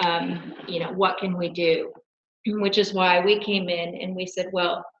 So what can we do? Which is why we came in and we said,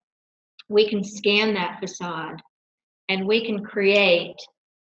 well, we can scan that facade and we can create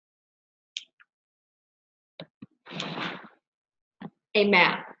a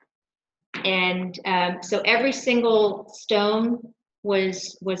map. And so every single stone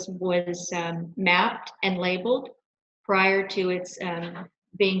was mapped and labeled prior to its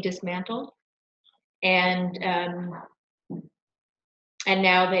being dismantled. And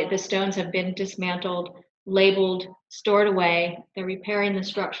now the stones have been dismantled, labeled, stored away. They're repairing the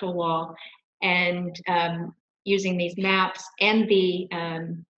structural wall, and using these maps and the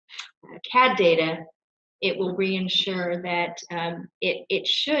CAD data, it will reinsure that it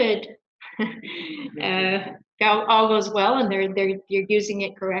should all goes well, and you're using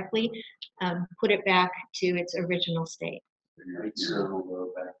it correctly. Put it back to its original state.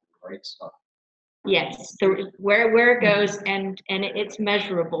 Yes, where it goes, and it's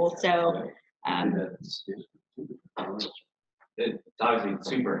measurable. So it's obviously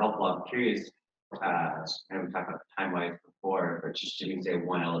super helpful. I'm curious. I know we talked about time-wise before, but just doing say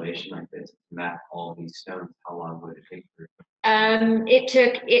one elevation like this, map all these stones, how long would it take?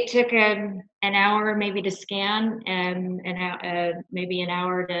 It took an hour maybe to scan, and maybe an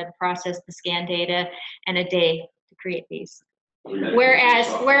hour to process the scan data, and a day to create these. Whereas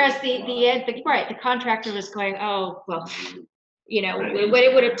the contractor was going, oh well, what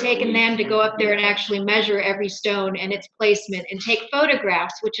it would have taken them to go up there and actually measure every stone and its placement and take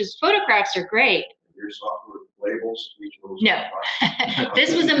photographs, photographs are great. Your software labels each of those. No,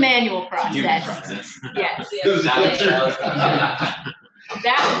 this was a manual process. Yes.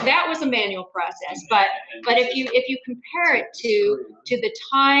 That was a manual process, but if you compare it to the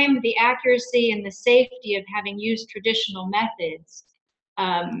time, the accuracy, and the safety of having used traditional methods,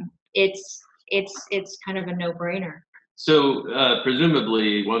 it's kind of a no-brainer. So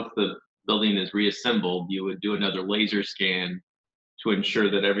presumably, once the building is reassembled, you would do another laser scan to ensure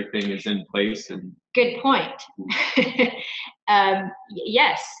that everything is in place. And good point.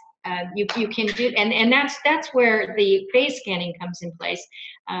 Yes, you can do, and that's where the phase scanning comes in place.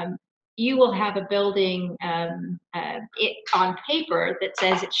 You will have a building on paper that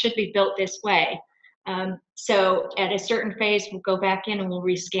says it should be built this way. So at a certain phase, we'll go back in and we'll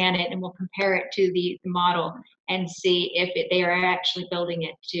rescan it, and we'll compare it to the model and see if they are actually building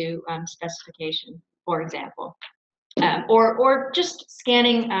it to specification, for example. Or just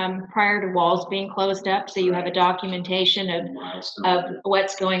scanning prior to walls being closed up, so you have a documentation of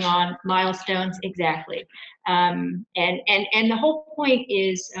what's going on, milestones, exactly. And the whole point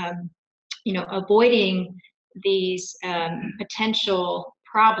is, avoiding these potential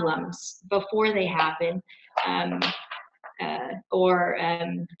problems before they happen, or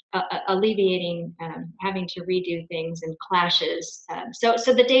alleviating having to redo things and clashes.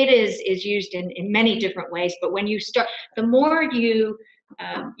 So the data is used in many different ways, but when you start, the more you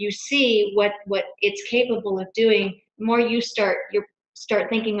see what it's capable of doing, the more you start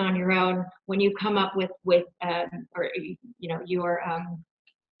thinking on your own when you come up with you're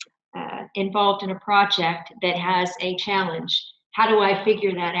involved in a project that has a challenge. How do I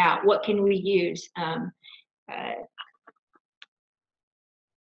figure that out? What can we use? How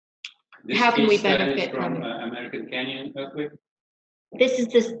can we benefit from it? American Canyon earthquake? This is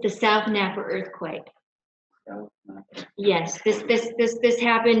the South Napa earthquake. Yes, this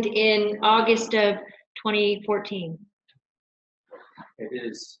happened in August of 2014. It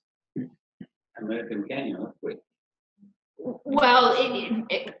is American Canyon earthquake. Well,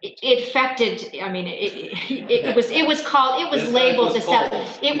 it affected, I mean, it was called, it was labeled the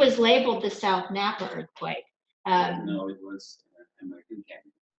South, it was labeled the South Napa earthquake. No, it was American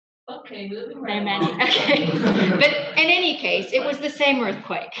Canyon. Okay, moving I right imagine, along. okay. But in any case, it was the same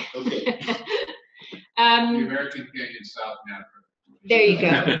earthquake. The American Canyon South Napa. There you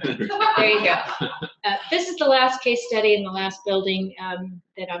go. There you go. This is the last case study in the last building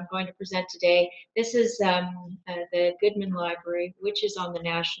that I'm going to present today. This is the Goodman Library, which is on the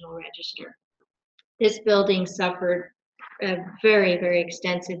National Register. This building suffered very, very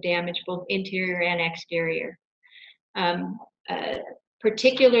extensive damage, both interior and exterior.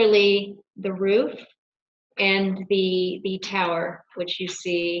 Particularly the roof and the tower, which you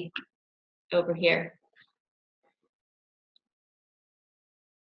see over here.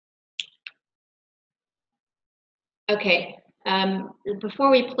 Okay, before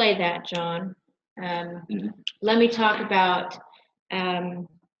we play that, John, let me talk about the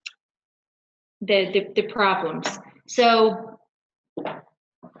problems. So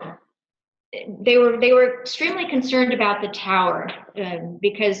they were extremely concerned about the tower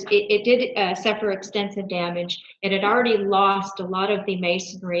because it did suffer extensive damage. It had already lost a lot of the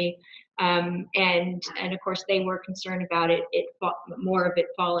masonry, and of course they were concerned about more of it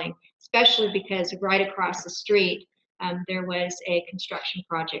falling, especially because right across the street there was a construction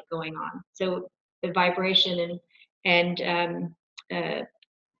project going on. So the vibration and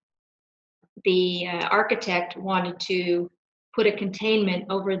the architect wanted to put a containment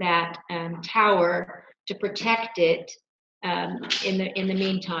over that tower to protect it in the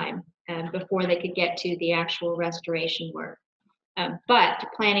meantime before they could get to the actual restoration work. But the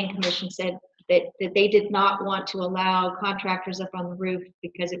Planning Commission said that they did not want to allow contractors up on the roof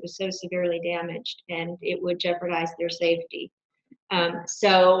because it was so severely damaged and it would jeopardize their safety.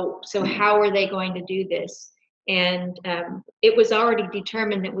 So how are they going to do this? And it was already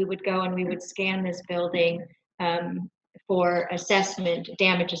determined that we would go and we would scan this building for assessment,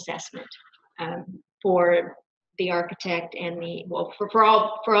 damage assessment, for the architect and for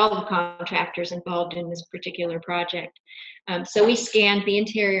all the contractors involved in this particular project. So we scanned the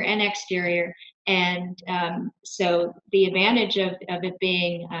interior and exterior, and so the advantage of it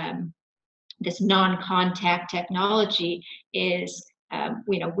being this non-contact technology is,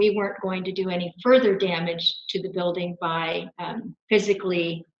 we weren't going to do any further damage to the building by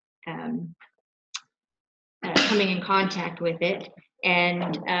physically coming in contact with it,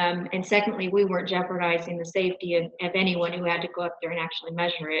 and secondly, we weren't jeopardizing the safety of anyone who had to go up there and actually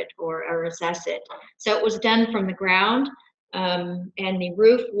measure it or assess it. So it was done from the ground, and the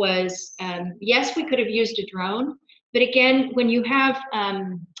roof was, yes, we could have used a drone, but again, when you have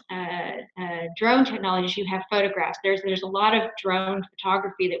drone technologies, you have photographs. There's a lot of drone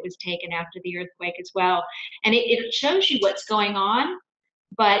photography that was taken after the earthquake as well, and it shows you what's going on,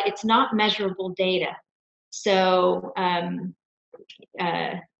 but it's not measurable data. So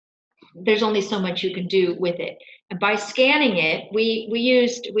there's only so much you can do with it. And by scanning it, we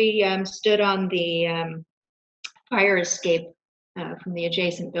stood on the fire escape from the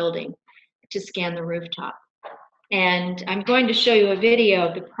adjacent building to scan the rooftop. And I'm going to show you a video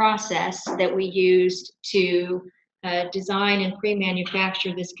of the process that we used to design and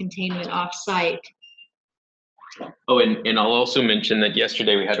pre-manufacture this containment off-site. Oh, and I'll also mention that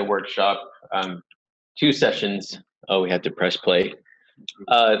yesterday we had a workshop, 2 sessions. Oh, we had to press play.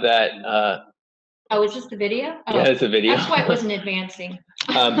 Oh, is this the video? Oh, yeah, it's a video. That's why it wasn't advancing.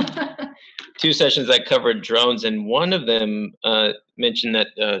 2 sessions that covered drones, and one of them mentioned that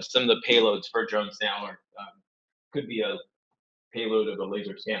some of the payloads for drones now could be a payload of a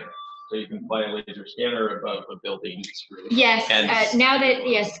laser scanner. So you can fly a laser scanner above a building. Yes, and now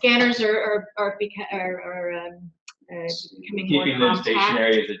that scanners are becoming more keeping them compact.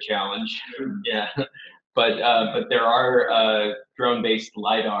 stationary is a challenge. Yeah, but there are drone-based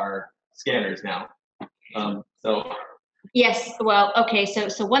LiDAR scanners now. So. Yes, well, okay,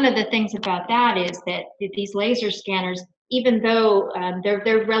 so one of the things about that is that these laser scanners, even though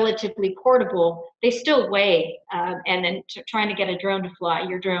they're relatively portable, they still weigh, and then trying to get a drone to fly,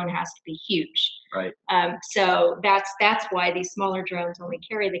 your drone has to be huge. Right. So that's why these smaller drones only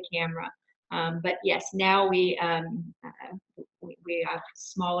carry the camera. But yes, now we have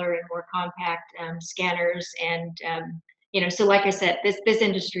smaller and more compact scanners, and so like I said, this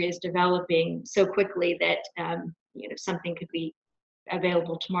industry is developing so quickly that something could be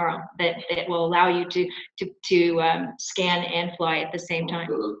available tomorrow that will allow you to scan and fly at the same time.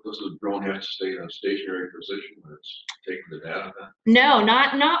 Does the drone have to stay in a stationary position when it's taking the data then? No,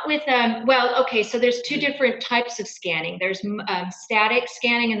 not with, well, okay, so there's two different types of scanning. There's static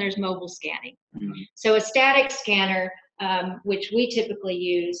scanning and there's mobile scanning. So a static scanner, which we typically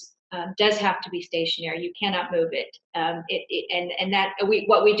use, does have to be stationary. You cannot move it.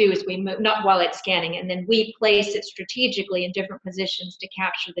 What we do is we move, not while it's scanning, and then we place it strategically in different positions to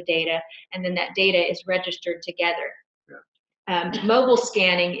capture the data, and then that data is registered together. Mobile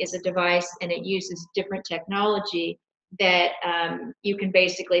scanning is a device, and it uses different technology that you can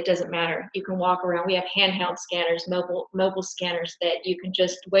basically, it doesn't matter. You can walk around. We have handheld scanners, mobile scanners that you can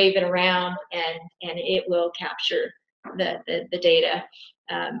just wave it around, and it will capture the data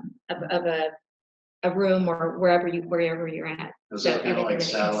of a room or wherever you're at. Is So that kind of everything like that you can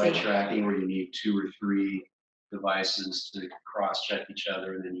satellite see. tracking where you need 2 or 3 devices to cross-check each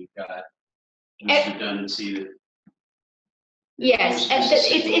other, and then you've got this redundancy that. Yes,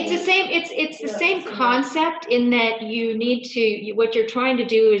 it's the same concept in that you need to, what you're trying to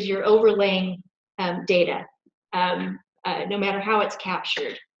do is you're overlaying data, no matter how it's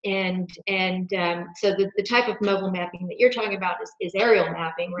captured. And so the type of mobile mapping that you're talking about is aerial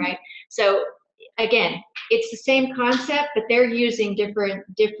mapping, right? So again, it's the same concept, but they're using different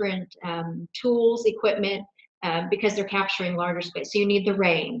tools, equipment, because they're capturing larger space. So you need the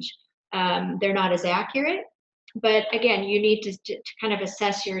range. They're not as accurate, but again, you need to kind of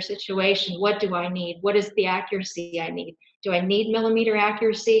assess your situation. What do I need? What is the accuracy I need? Do I need millimeter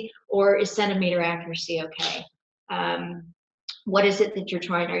accuracy, or is centimeter accuracy okay? What is it that you're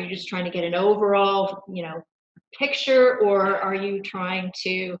trying? Are you just trying to get an overall, picture, or are you trying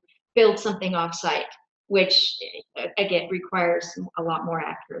to build something off-site, which again requires a lot more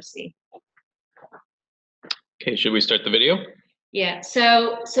accuracy? Okay, should we start the video? Yeah,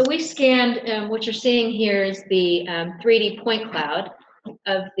 so we scanned, what you're seeing here is the 3D point cloud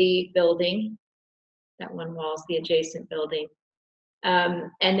of the building. That one wall is the adjacent building.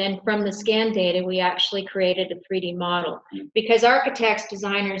 And then from the scan data, we actually created a 3D model, because architects,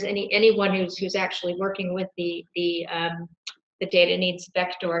 designers, anyone who's actually working with the data needs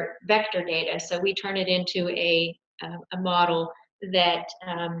vector data. So we turn it into a model that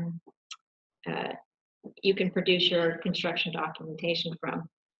you can produce your construction documentation from.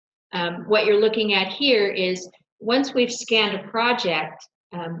 What you're looking at here is, once we've scanned a project,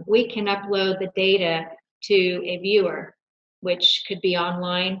 we can upload the data to a viewer, which could be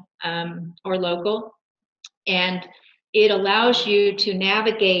online or local. And it allows you to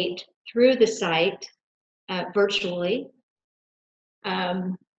navigate through the site virtually.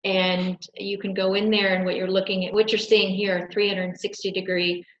 And you can go in there, and what you're seeing here are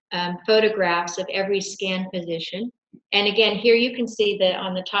 360-degree photographs of every scan position. And again, here you can see that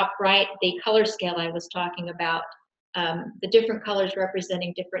on the top right, the color scale I was talking about, the different colors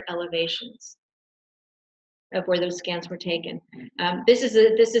representing different elevations of where those scans were taken. This is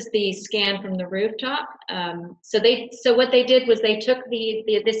the scan from the rooftop. So what they did was they took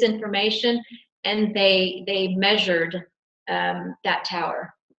this information, and they measured that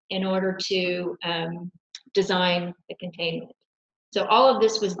tower in order to design the containment. So all of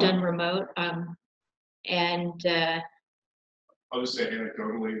this was done remote, and I'll just say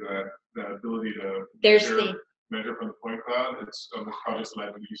anecdotally that the ability to there's measure from the point cloud, it's on the projects that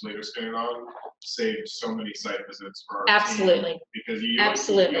I've been using later scanning on, saved so many site visits for our absolutely team, because you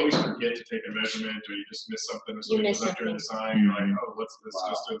absolutely always forget to take a measurement, or you just miss something, or something goes up during something. design, you're like, oh, what's this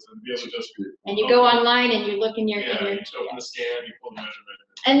distance, and be able to just and you go online and you look in your, you just open the scan, you pull the measurement.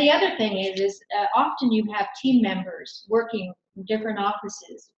 and the other thing is often you have team members working in different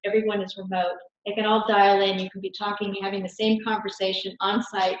offices. Everyone is remote. They can all dial in. You can be talking, having the same conversation on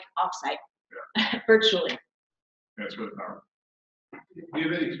site, off site, virtually. That's really powerful. Do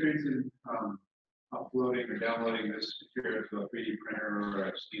you have any experience in uploading or downloading this material to a 3D printer or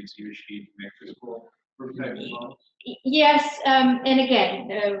a CNC machine to make physical prototype models? Yes, and again,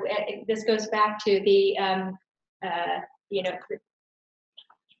 this goes back to the,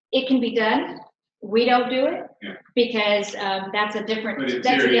 it can be done. We don't do it because that's a different,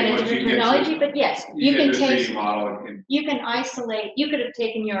 that's again a different technology. But yes, you can take, you can isolate. You could have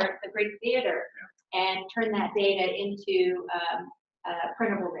taken the Greek theater and turned that data into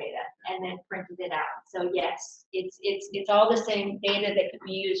printable data and then printed it out. So yes, it's all the same data that could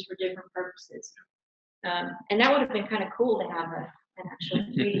be used for different purposes. And that would have been kind of cool to have an actual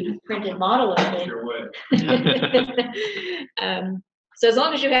 3D printed model of it. Sure would. So as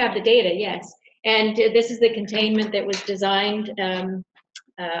long as you have the data, yes. And this is the containment that was designed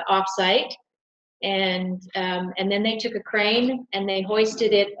off-site. and then they took a crane and they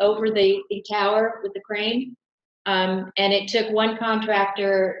hoisted it over the tower with the crane. And it took one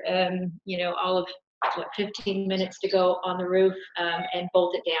contractor, all of 15 minutes to go on the roof and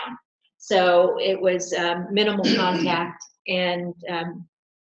bolt it down. So it was minimal contact, and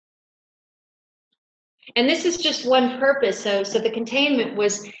this is just one purpose. So the containment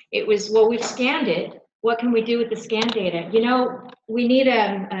was, well, we've scanned it. What can we do with the scan data? We need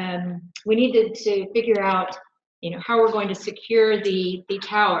to figure out, how we're going to secure the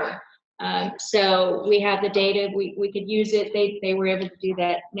tower. So we have the data, we could use it. They were able to do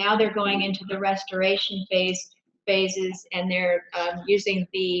that. Now they're going into the restoration phases, and they're using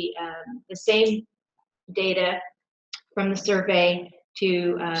the same data from the survey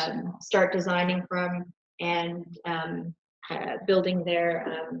to start designing from, and building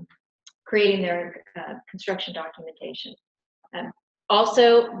creating their construction documentation.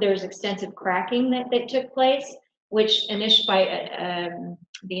 Also, there's extensive cracking that took place, which by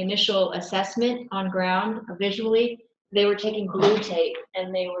the initial assessment on ground visually, they were taking blue tape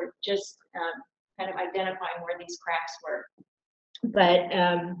and they were just kind of identifying where these cracks were. But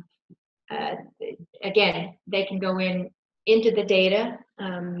again, they can go into the data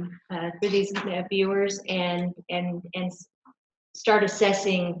for these viewers and start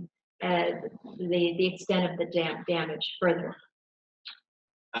assessing the extent of the damage further.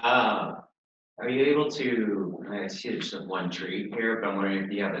 Are you able to, I see there's just one tree here, but I'm wondering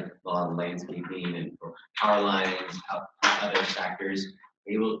if you have a lot of landscaping and power lines, other factors,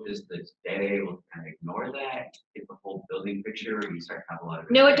 is the data able to kind of ignore that, get the whole building picture, or you start to have a lot of?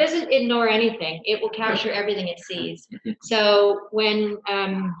 No, it doesn't ignore anything. It will capture everything it sees. So when,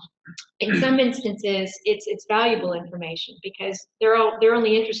 in some instances, it's valuable information because they're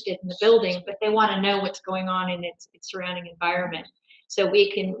only interested in the building, but they want to know what's going on in its surrounding environment. So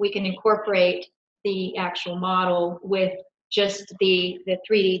we can incorporate the actual model with just the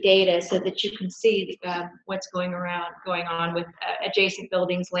 3D data so that you can see what's going on with adjacent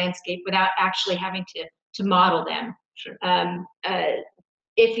buildings, landscape, without actually having to model them. Sure.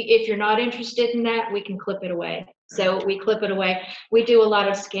 If you're not interested in that, we can clip it away. So we clip it away. We do a lot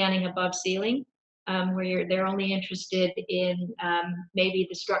of scanning above ceiling, where they're only interested in maybe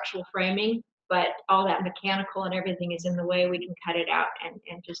the structural framing, but all that mechanical and everything is in the way. We can cut it out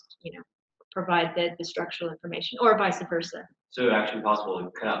and just provide the structural information, or vice versa. So it's actually possible to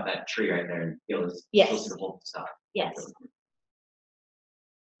cut out that tree right there and be able to Yes. still see the whole stuff. Yes.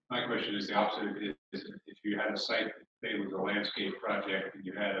 My question is the opposite, is if you had a site that say was a landscape project and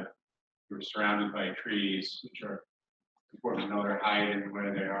you were surrounded by trees, which are important to know their height and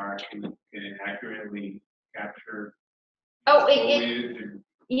where they are, can it accurately capture? Oh,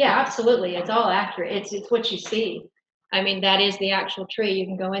 yeah, absolutely. It's all accurate. It's what you see. I mean, that is the actual tree. You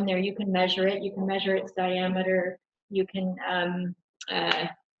can go in there, you can measure it, you can measure its diameter, you can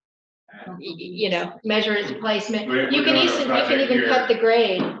measure its placement. You can even cut the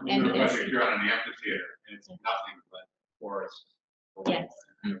grade and You're on an amphitheater and it's nothing but forest. Yes.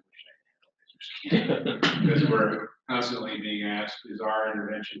 Because we're constantly being asked, is our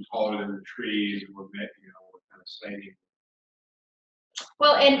intervention taller than the trees? And we're kind of citing.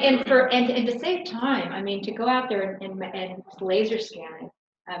 Well, and to save time, I mean, to go out there and laser scan it,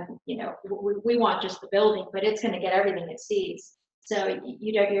 we want just the building, but it's going to get everything it sees. So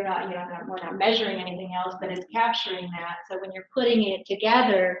we're not measuring anything else, but it's capturing that. So when you're putting it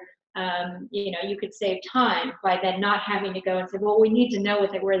together, you could save time by then not having to go and say, well, we need to know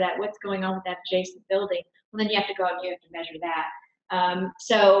what's going on with that adjacent building. Well, then you have to go and you have to measure that.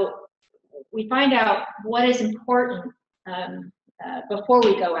 So we find out what is important before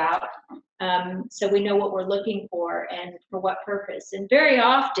we go out, so we know what we're looking for and for what purpose. And very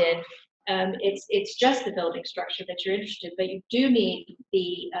often, it's just the building structure that you're interested in, but you do need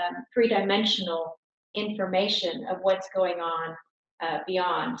the three-dimensional information of what's going on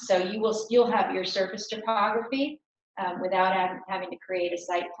beyond. So you'll have your surface topography without having to create a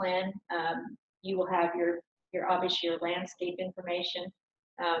site plan. You will have your obviously your landscape information,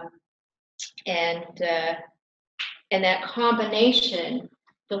 and that combination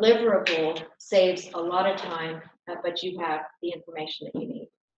deliverable saves a lot of time, but you have the information that you need.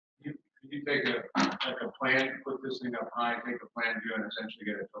 You take a plan, put this thing up high, take a plan view, and essentially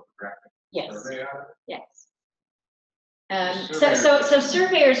get a topographic survey out of it? Yes. So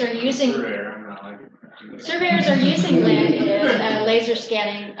surveyors are using laser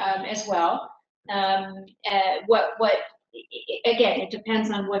scanning as well. Again, it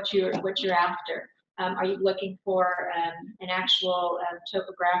depends on what you're after. Are you looking for an actual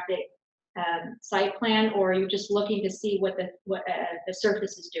topographic site plan, or are you just looking to see what the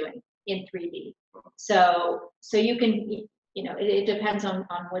surface is doing in 3D? So you can, it depends on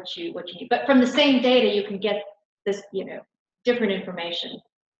what you need. But from the same data, you can get this, different information.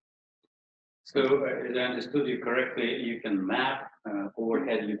 So, as I understood you correctly, you can map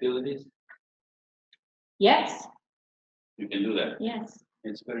overhead utilities. Yes, You can do that. yes.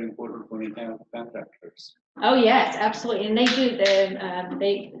 It's very important for you to have contractors. Oh, yes, absolutely. And they do the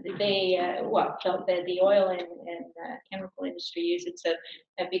oil and chemical industry use it so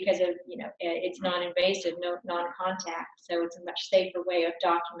because of, it's non-invasive, non-contact. So it's a much safer way of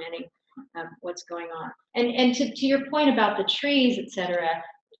documenting what's going on. And to your point about the trees, et cetera,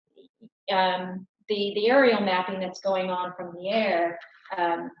 the aerial mapping that's going on from the air,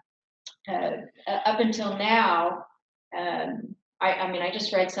 up until now, I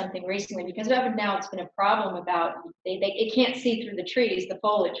just read something recently because up until now it's been a problem about it can't see through the trees, the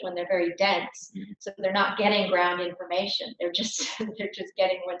foliage when they're very dense, so they're not getting ground information. They're just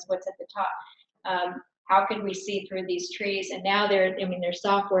getting what's at the top. How could we see through these trees? And now there's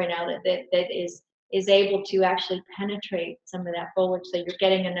software now that is able to actually penetrate some of that foliage, so you're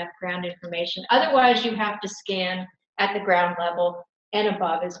getting enough ground information. Otherwise, you have to scan at the ground level and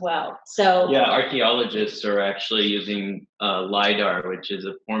above as well. So yeah, archaeologists are actually using LiDAR, which is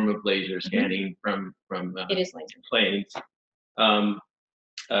a form of laser scanning from it is laser planes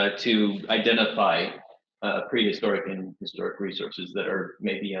to identify prehistoric and historic resources that are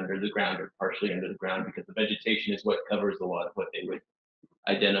maybe under the ground or partially under the ground, because the vegetation is what covers a lot of what they would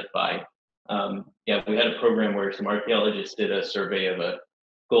identify. Yeah, we had a program where some archaeologists did a survey of a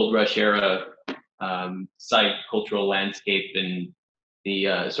gold rush era site, cultural landscape, and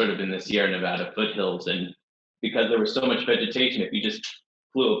the sort of in the Sierra Nevada foothills. And because there was so much vegetation, if you just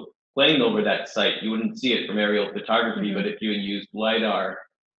flew a plane over that site, you wouldn't see it from aerial photography. But if you used LiDAR,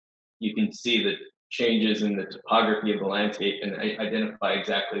 you can see the changes in the topography of the landscape and identify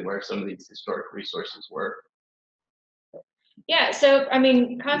exactly where some of these historic resources were. Yeah, so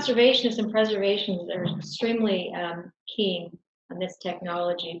conservationists and preservationists are extremely keen on this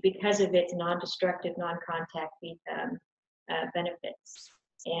technology because of its non-destructive, non-contact benefits,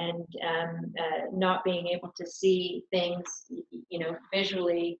 and not being able to see things,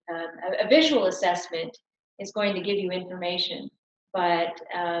 visually. A visual assessment is going to give you information, but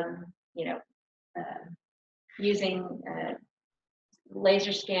using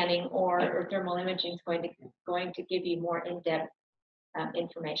laser scanning or thermal imaging is going to give you more in-depth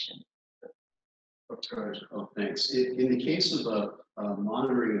information. Oh, thanks. In the case of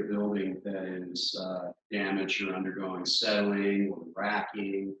monitoring a building that is damaged or undergoing settling or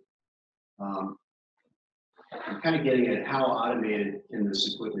racking, I'm kind of getting at how automated can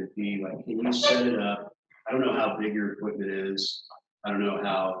this equipment be? Like, can you set it up? I don't know how big your equipment is. I don't know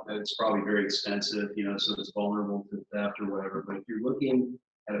how, it's probably very expensive, so it's vulnerable to theft or whatever. But if you're looking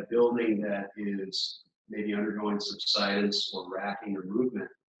at a building that is maybe undergoing subsidence or racking or movement,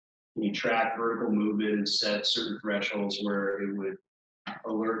 can you track vertical movement and set certain thresholds where it would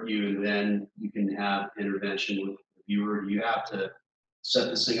alert you, and then you can have intervention with the viewer? Do you have to set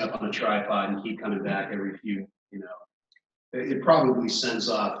this thing up on a tripod and keep coming back every few, it probably sends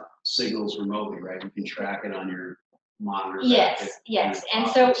off signals remotely, right? You can track it on your monitor. Yes. And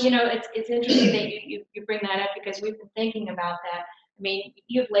so, it's interesting that you bring that up, because we've been thinking about that.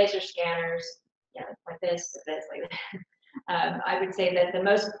 You have laser scanners, like this, like that. I would say that the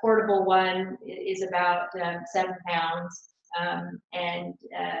most portable one is about 7 pounds, and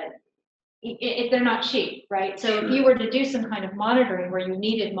they're not cheap, right? So if you were to do some kind of monitoring where you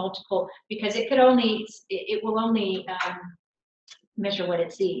needed multiple, because it will only measure what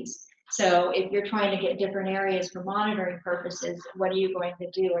it sees. So if you're trying to get different areas for monitoring purposes, what are you going to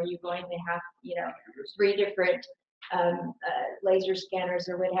do? Are you going to have 3 different laser scanners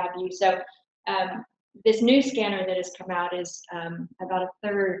or what have you? So this new scanner that has come out is about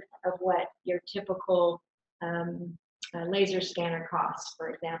 1/3 of what your typical laser scanner costs, for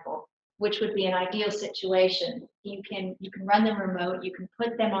example, which would be an ideal situation. You can run them remote. You can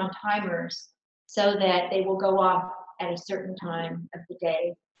put them on timers so that they will go off at a certain time of the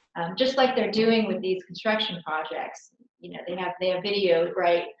day, just like they're doing with these construction projects. They have video,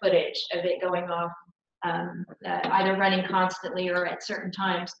 right, footage of it going off, either running constantly or at certain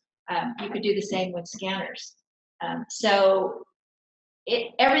times. You could do the same with scanners. So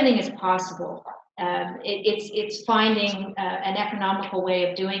everything is possible. It's finding an economical way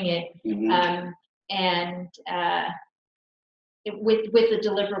of doing it, and with the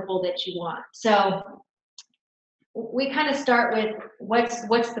deliverable that you want. So we kind of start with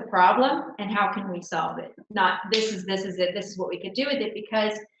what's the problem and how can we solve it? Not this is it. This is what we could do with it,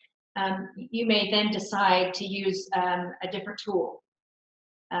 because you may then decide to use a different tool.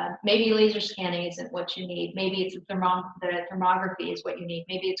 Maybe laser scanning isn't what you need. Maybe it's the thermography is what you need.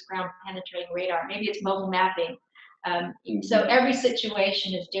 Maybe it's ground penetrating radar. Maybe it's mobile mapping. So every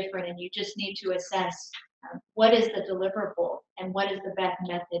situation is different, and you just need to assess what is the deliverable and what is the best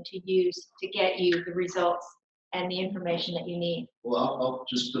method to use to get you the results and the information that you need. Well, I'll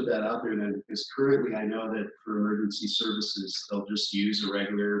just put that out there then, because currently I know that for emergency services, they'll just use a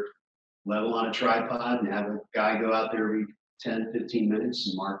regular level on a tripod and have a guy go out there every 10, 15 minutes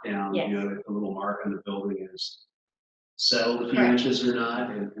and mark down, Yes. you know, if the little mark on the building is settled a few Correct. inches or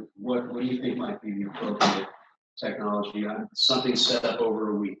not. And what do you think might be the appropriate technology? Something set up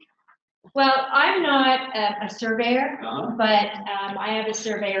over a week. Well, I'm not a surveyor, Uh-huh. but I have a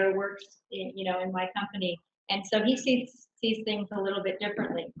surveyor who works in my company, and so he sees things a little bit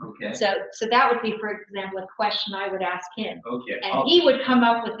differently. Okay. So that would be, for example, a question I would ask him, Okay. and he would come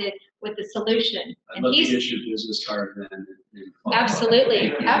up with the solution. I'd And love to he's get your business card then. and follow up. absolutely,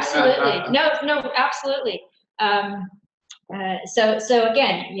 Thank you. absolutely, no, absolutely. So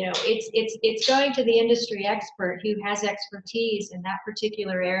again, it's going to the industry expert who has expertise in that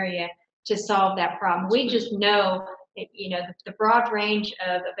particular area to solve that problem. We just know, the broad range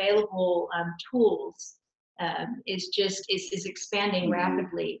of available tools is expanding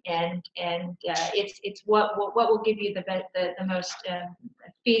rapidly, and it's what will give you the most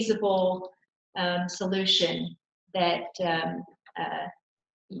feasible solution that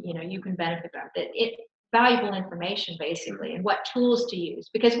you can benefit from. Valuable information basically, and what tools to use,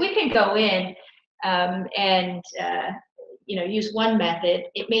 because we can go in and use one method.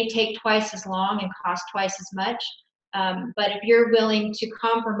 It may take twice as long and cost twice as much, but if you're willing to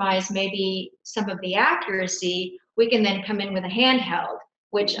compromise maybe some of the accuracy, we can then come in with a handheld,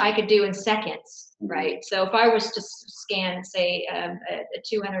 which I could do in seconds, right? So if I was to scan, say, a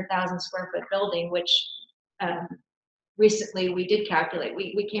 200,000 square foot building, which recently we did calculate,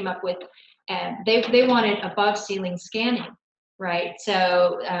 we came up with, and they wanted above ceiling scanning, right?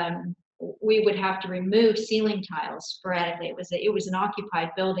 So we would have to remove ceiling tiles sporadically. It was an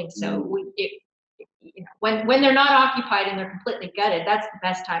occupied building, so when they're not occupied and they're completely gutted, that's the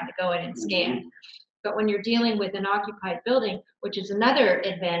best time to go in and scan. But when you're dealing with an occupied building, which is another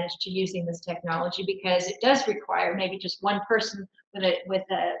advantage to using this technology, because it does require maybe just one person with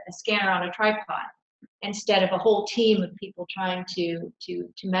a scanner on a tripod, instead of a whole team of people trying to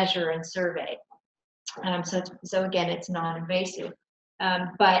measure and survey. So again, it's non-invasive.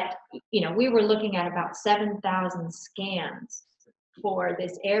 But we were looking at about 7,000 scans for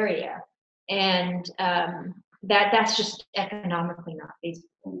this area, and that's just economically not feasible.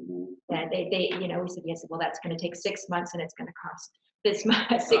 That they we said, yes, well, that's going to take 6 months and it's going to cost this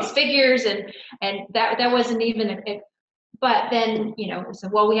much, 6 figures, and that wasn't even but then we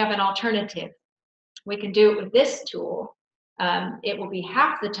said, well, we have an alternative. We can do it with this tool. It will be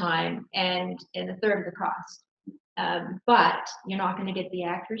half the time and a third of the cost. But you're not going to get the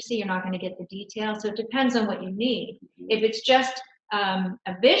accuracy, you're not going to get the detail. So it depends on what you need. If it's just a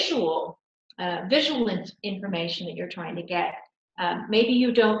visual information that you're trying to get, maybe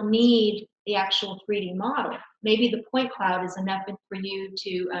you don't need the actual 3D model. Maybe the point cloud is enough for you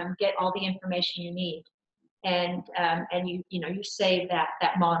to get all the information you need, and you save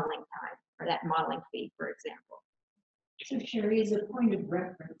that modeling time, or that modeling fee, for example. So Shari, as a point of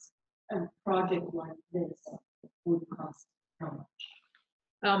reference, a project like this would cost how much?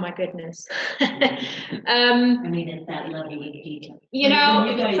 Oh my goodness. I mean, at that level of detail. When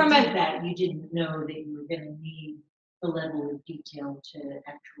you guys did that, you didn't know that you were going to need the level of detail to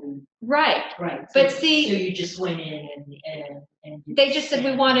actually. Right. But see, so you just went in and they just said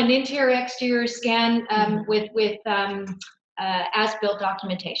we want an interior exterior scan with as-built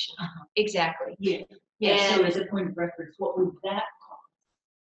documentation. Exactly. Yeah. So as a point of reference, what would that cost?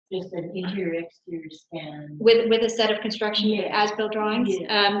 Just an interior exterior scan with a set of construction as-built drawings.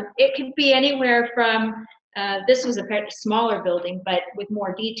 It could be anywhere from this was a smaller building, but with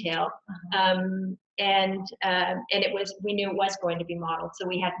more detail. And we knew it was going to be modeled, so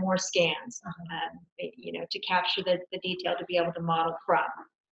we had more scans, to capture the detail to be able to model from.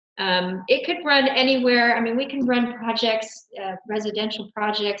 It could run anywhere. I mean, we can run projects, residential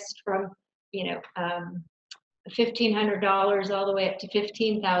projects from $1,500 all the way up to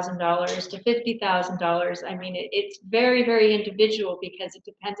 $15,000 to $50,000. I mean, it's very, very individual, because it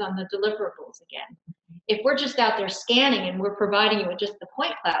depends on the deliverables again. If we're just out there scanning and we're providing you with just the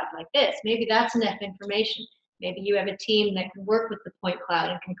point cloud like this, maybe that's enough information. Maybe you have a team that can work with the point cloud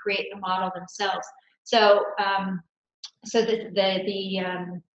and can create the model themselves. So,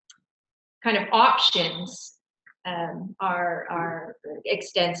 the kind of options are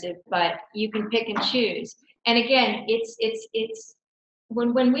extensive, but you can pick and choose. And again, it's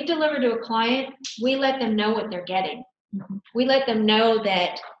when we deliver to a client, we let them know what they're getting. We let them know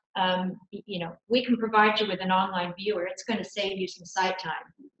that, you know, we can provide you with an online viewer. It's going to save you some site time.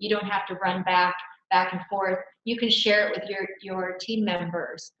 You don't have to run back and forth. You can share it with your team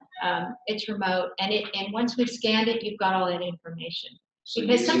members. It's remote, and once we've scanned it, you've got all that information. So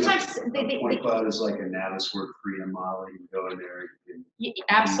Because using sometimes a point cloud is like a Navisworks freedom model. You can go in there, you can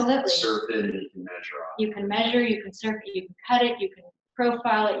absolutely surf it, and you can measure off. You can measure, you can surf it, you can cut it, you can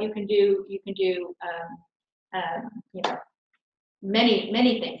profile it, you can do you know,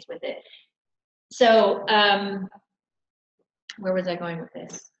 many things with it. So where was I going with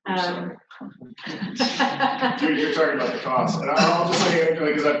this? You're talking about the cost, and I'll just say,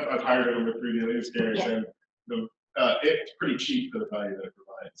 because I've hired a number of previous guys, Yeah. and it's pretty cheap for the value that it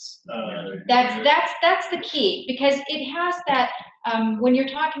provides. That's the key, because it has that, when you're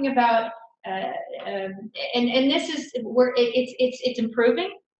talking about, and this is where it's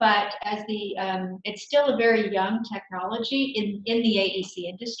improving, but as it's still a very young technology in the AEC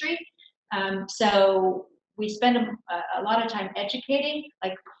industry. So we spend a lot of time educating,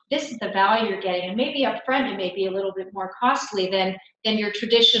 like, this is the value you're getting, and maybe up front it may be a little bit more costly than your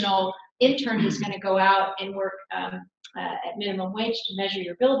traditional intern who's going to go out and work at minimum wage to measure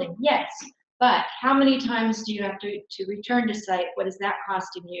your building. Yes, but how many times do you have to return to site? What is that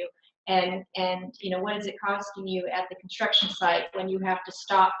costing you? And you know, what is it costing you at the construction site when you have to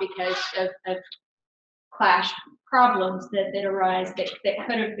stop because of clash problems that arise that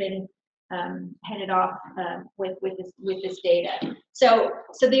could have been headed off with this data. So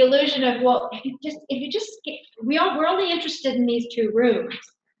the illusion of, well, we're only interested in these 2 rooms.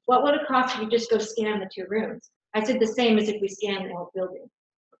 What would it cost if you just go scan the 2 rooms? I said the same as if we scan the whole building,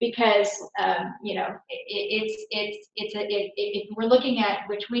 because you know, if we're looking at,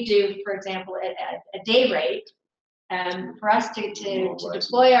 which we do, for example, at a day rate. For us to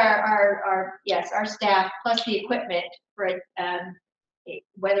deploy our staff plus the equipment for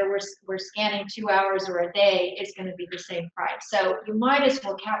whether we're scanning 2 hours or a day is going to be the same price. So you might as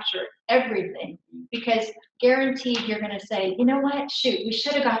well capture everything, because guaranteed you're going to say, you know what, shoot, we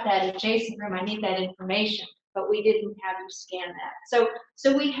should have got that adjacent room. I need that information, but we didn't have you scan that.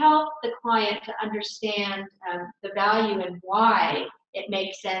 So we help the client to understand the value and why it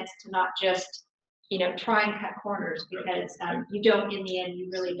makes sense to not just, you know, try and cut corners, because you don't, in the end, you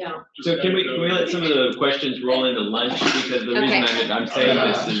really don't. So can we let some of the questions roll into lunch, because the reason I'm saying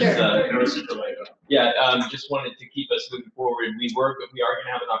this is, just wanted to keep us moving forward. We are going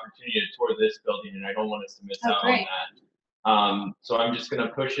to have an opportunity to tour this building, and I don't want us to miss out on that. So I'm just going to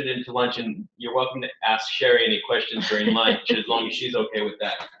push it into lunch, and you're welcome to ask Shari any questions during lunch, as long as she's okay with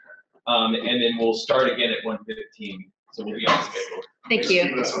that. And then we'll start again at 1:15. So we'll be on schedule. Thank you.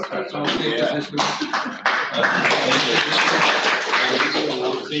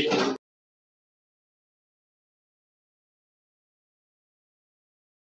 Thank you.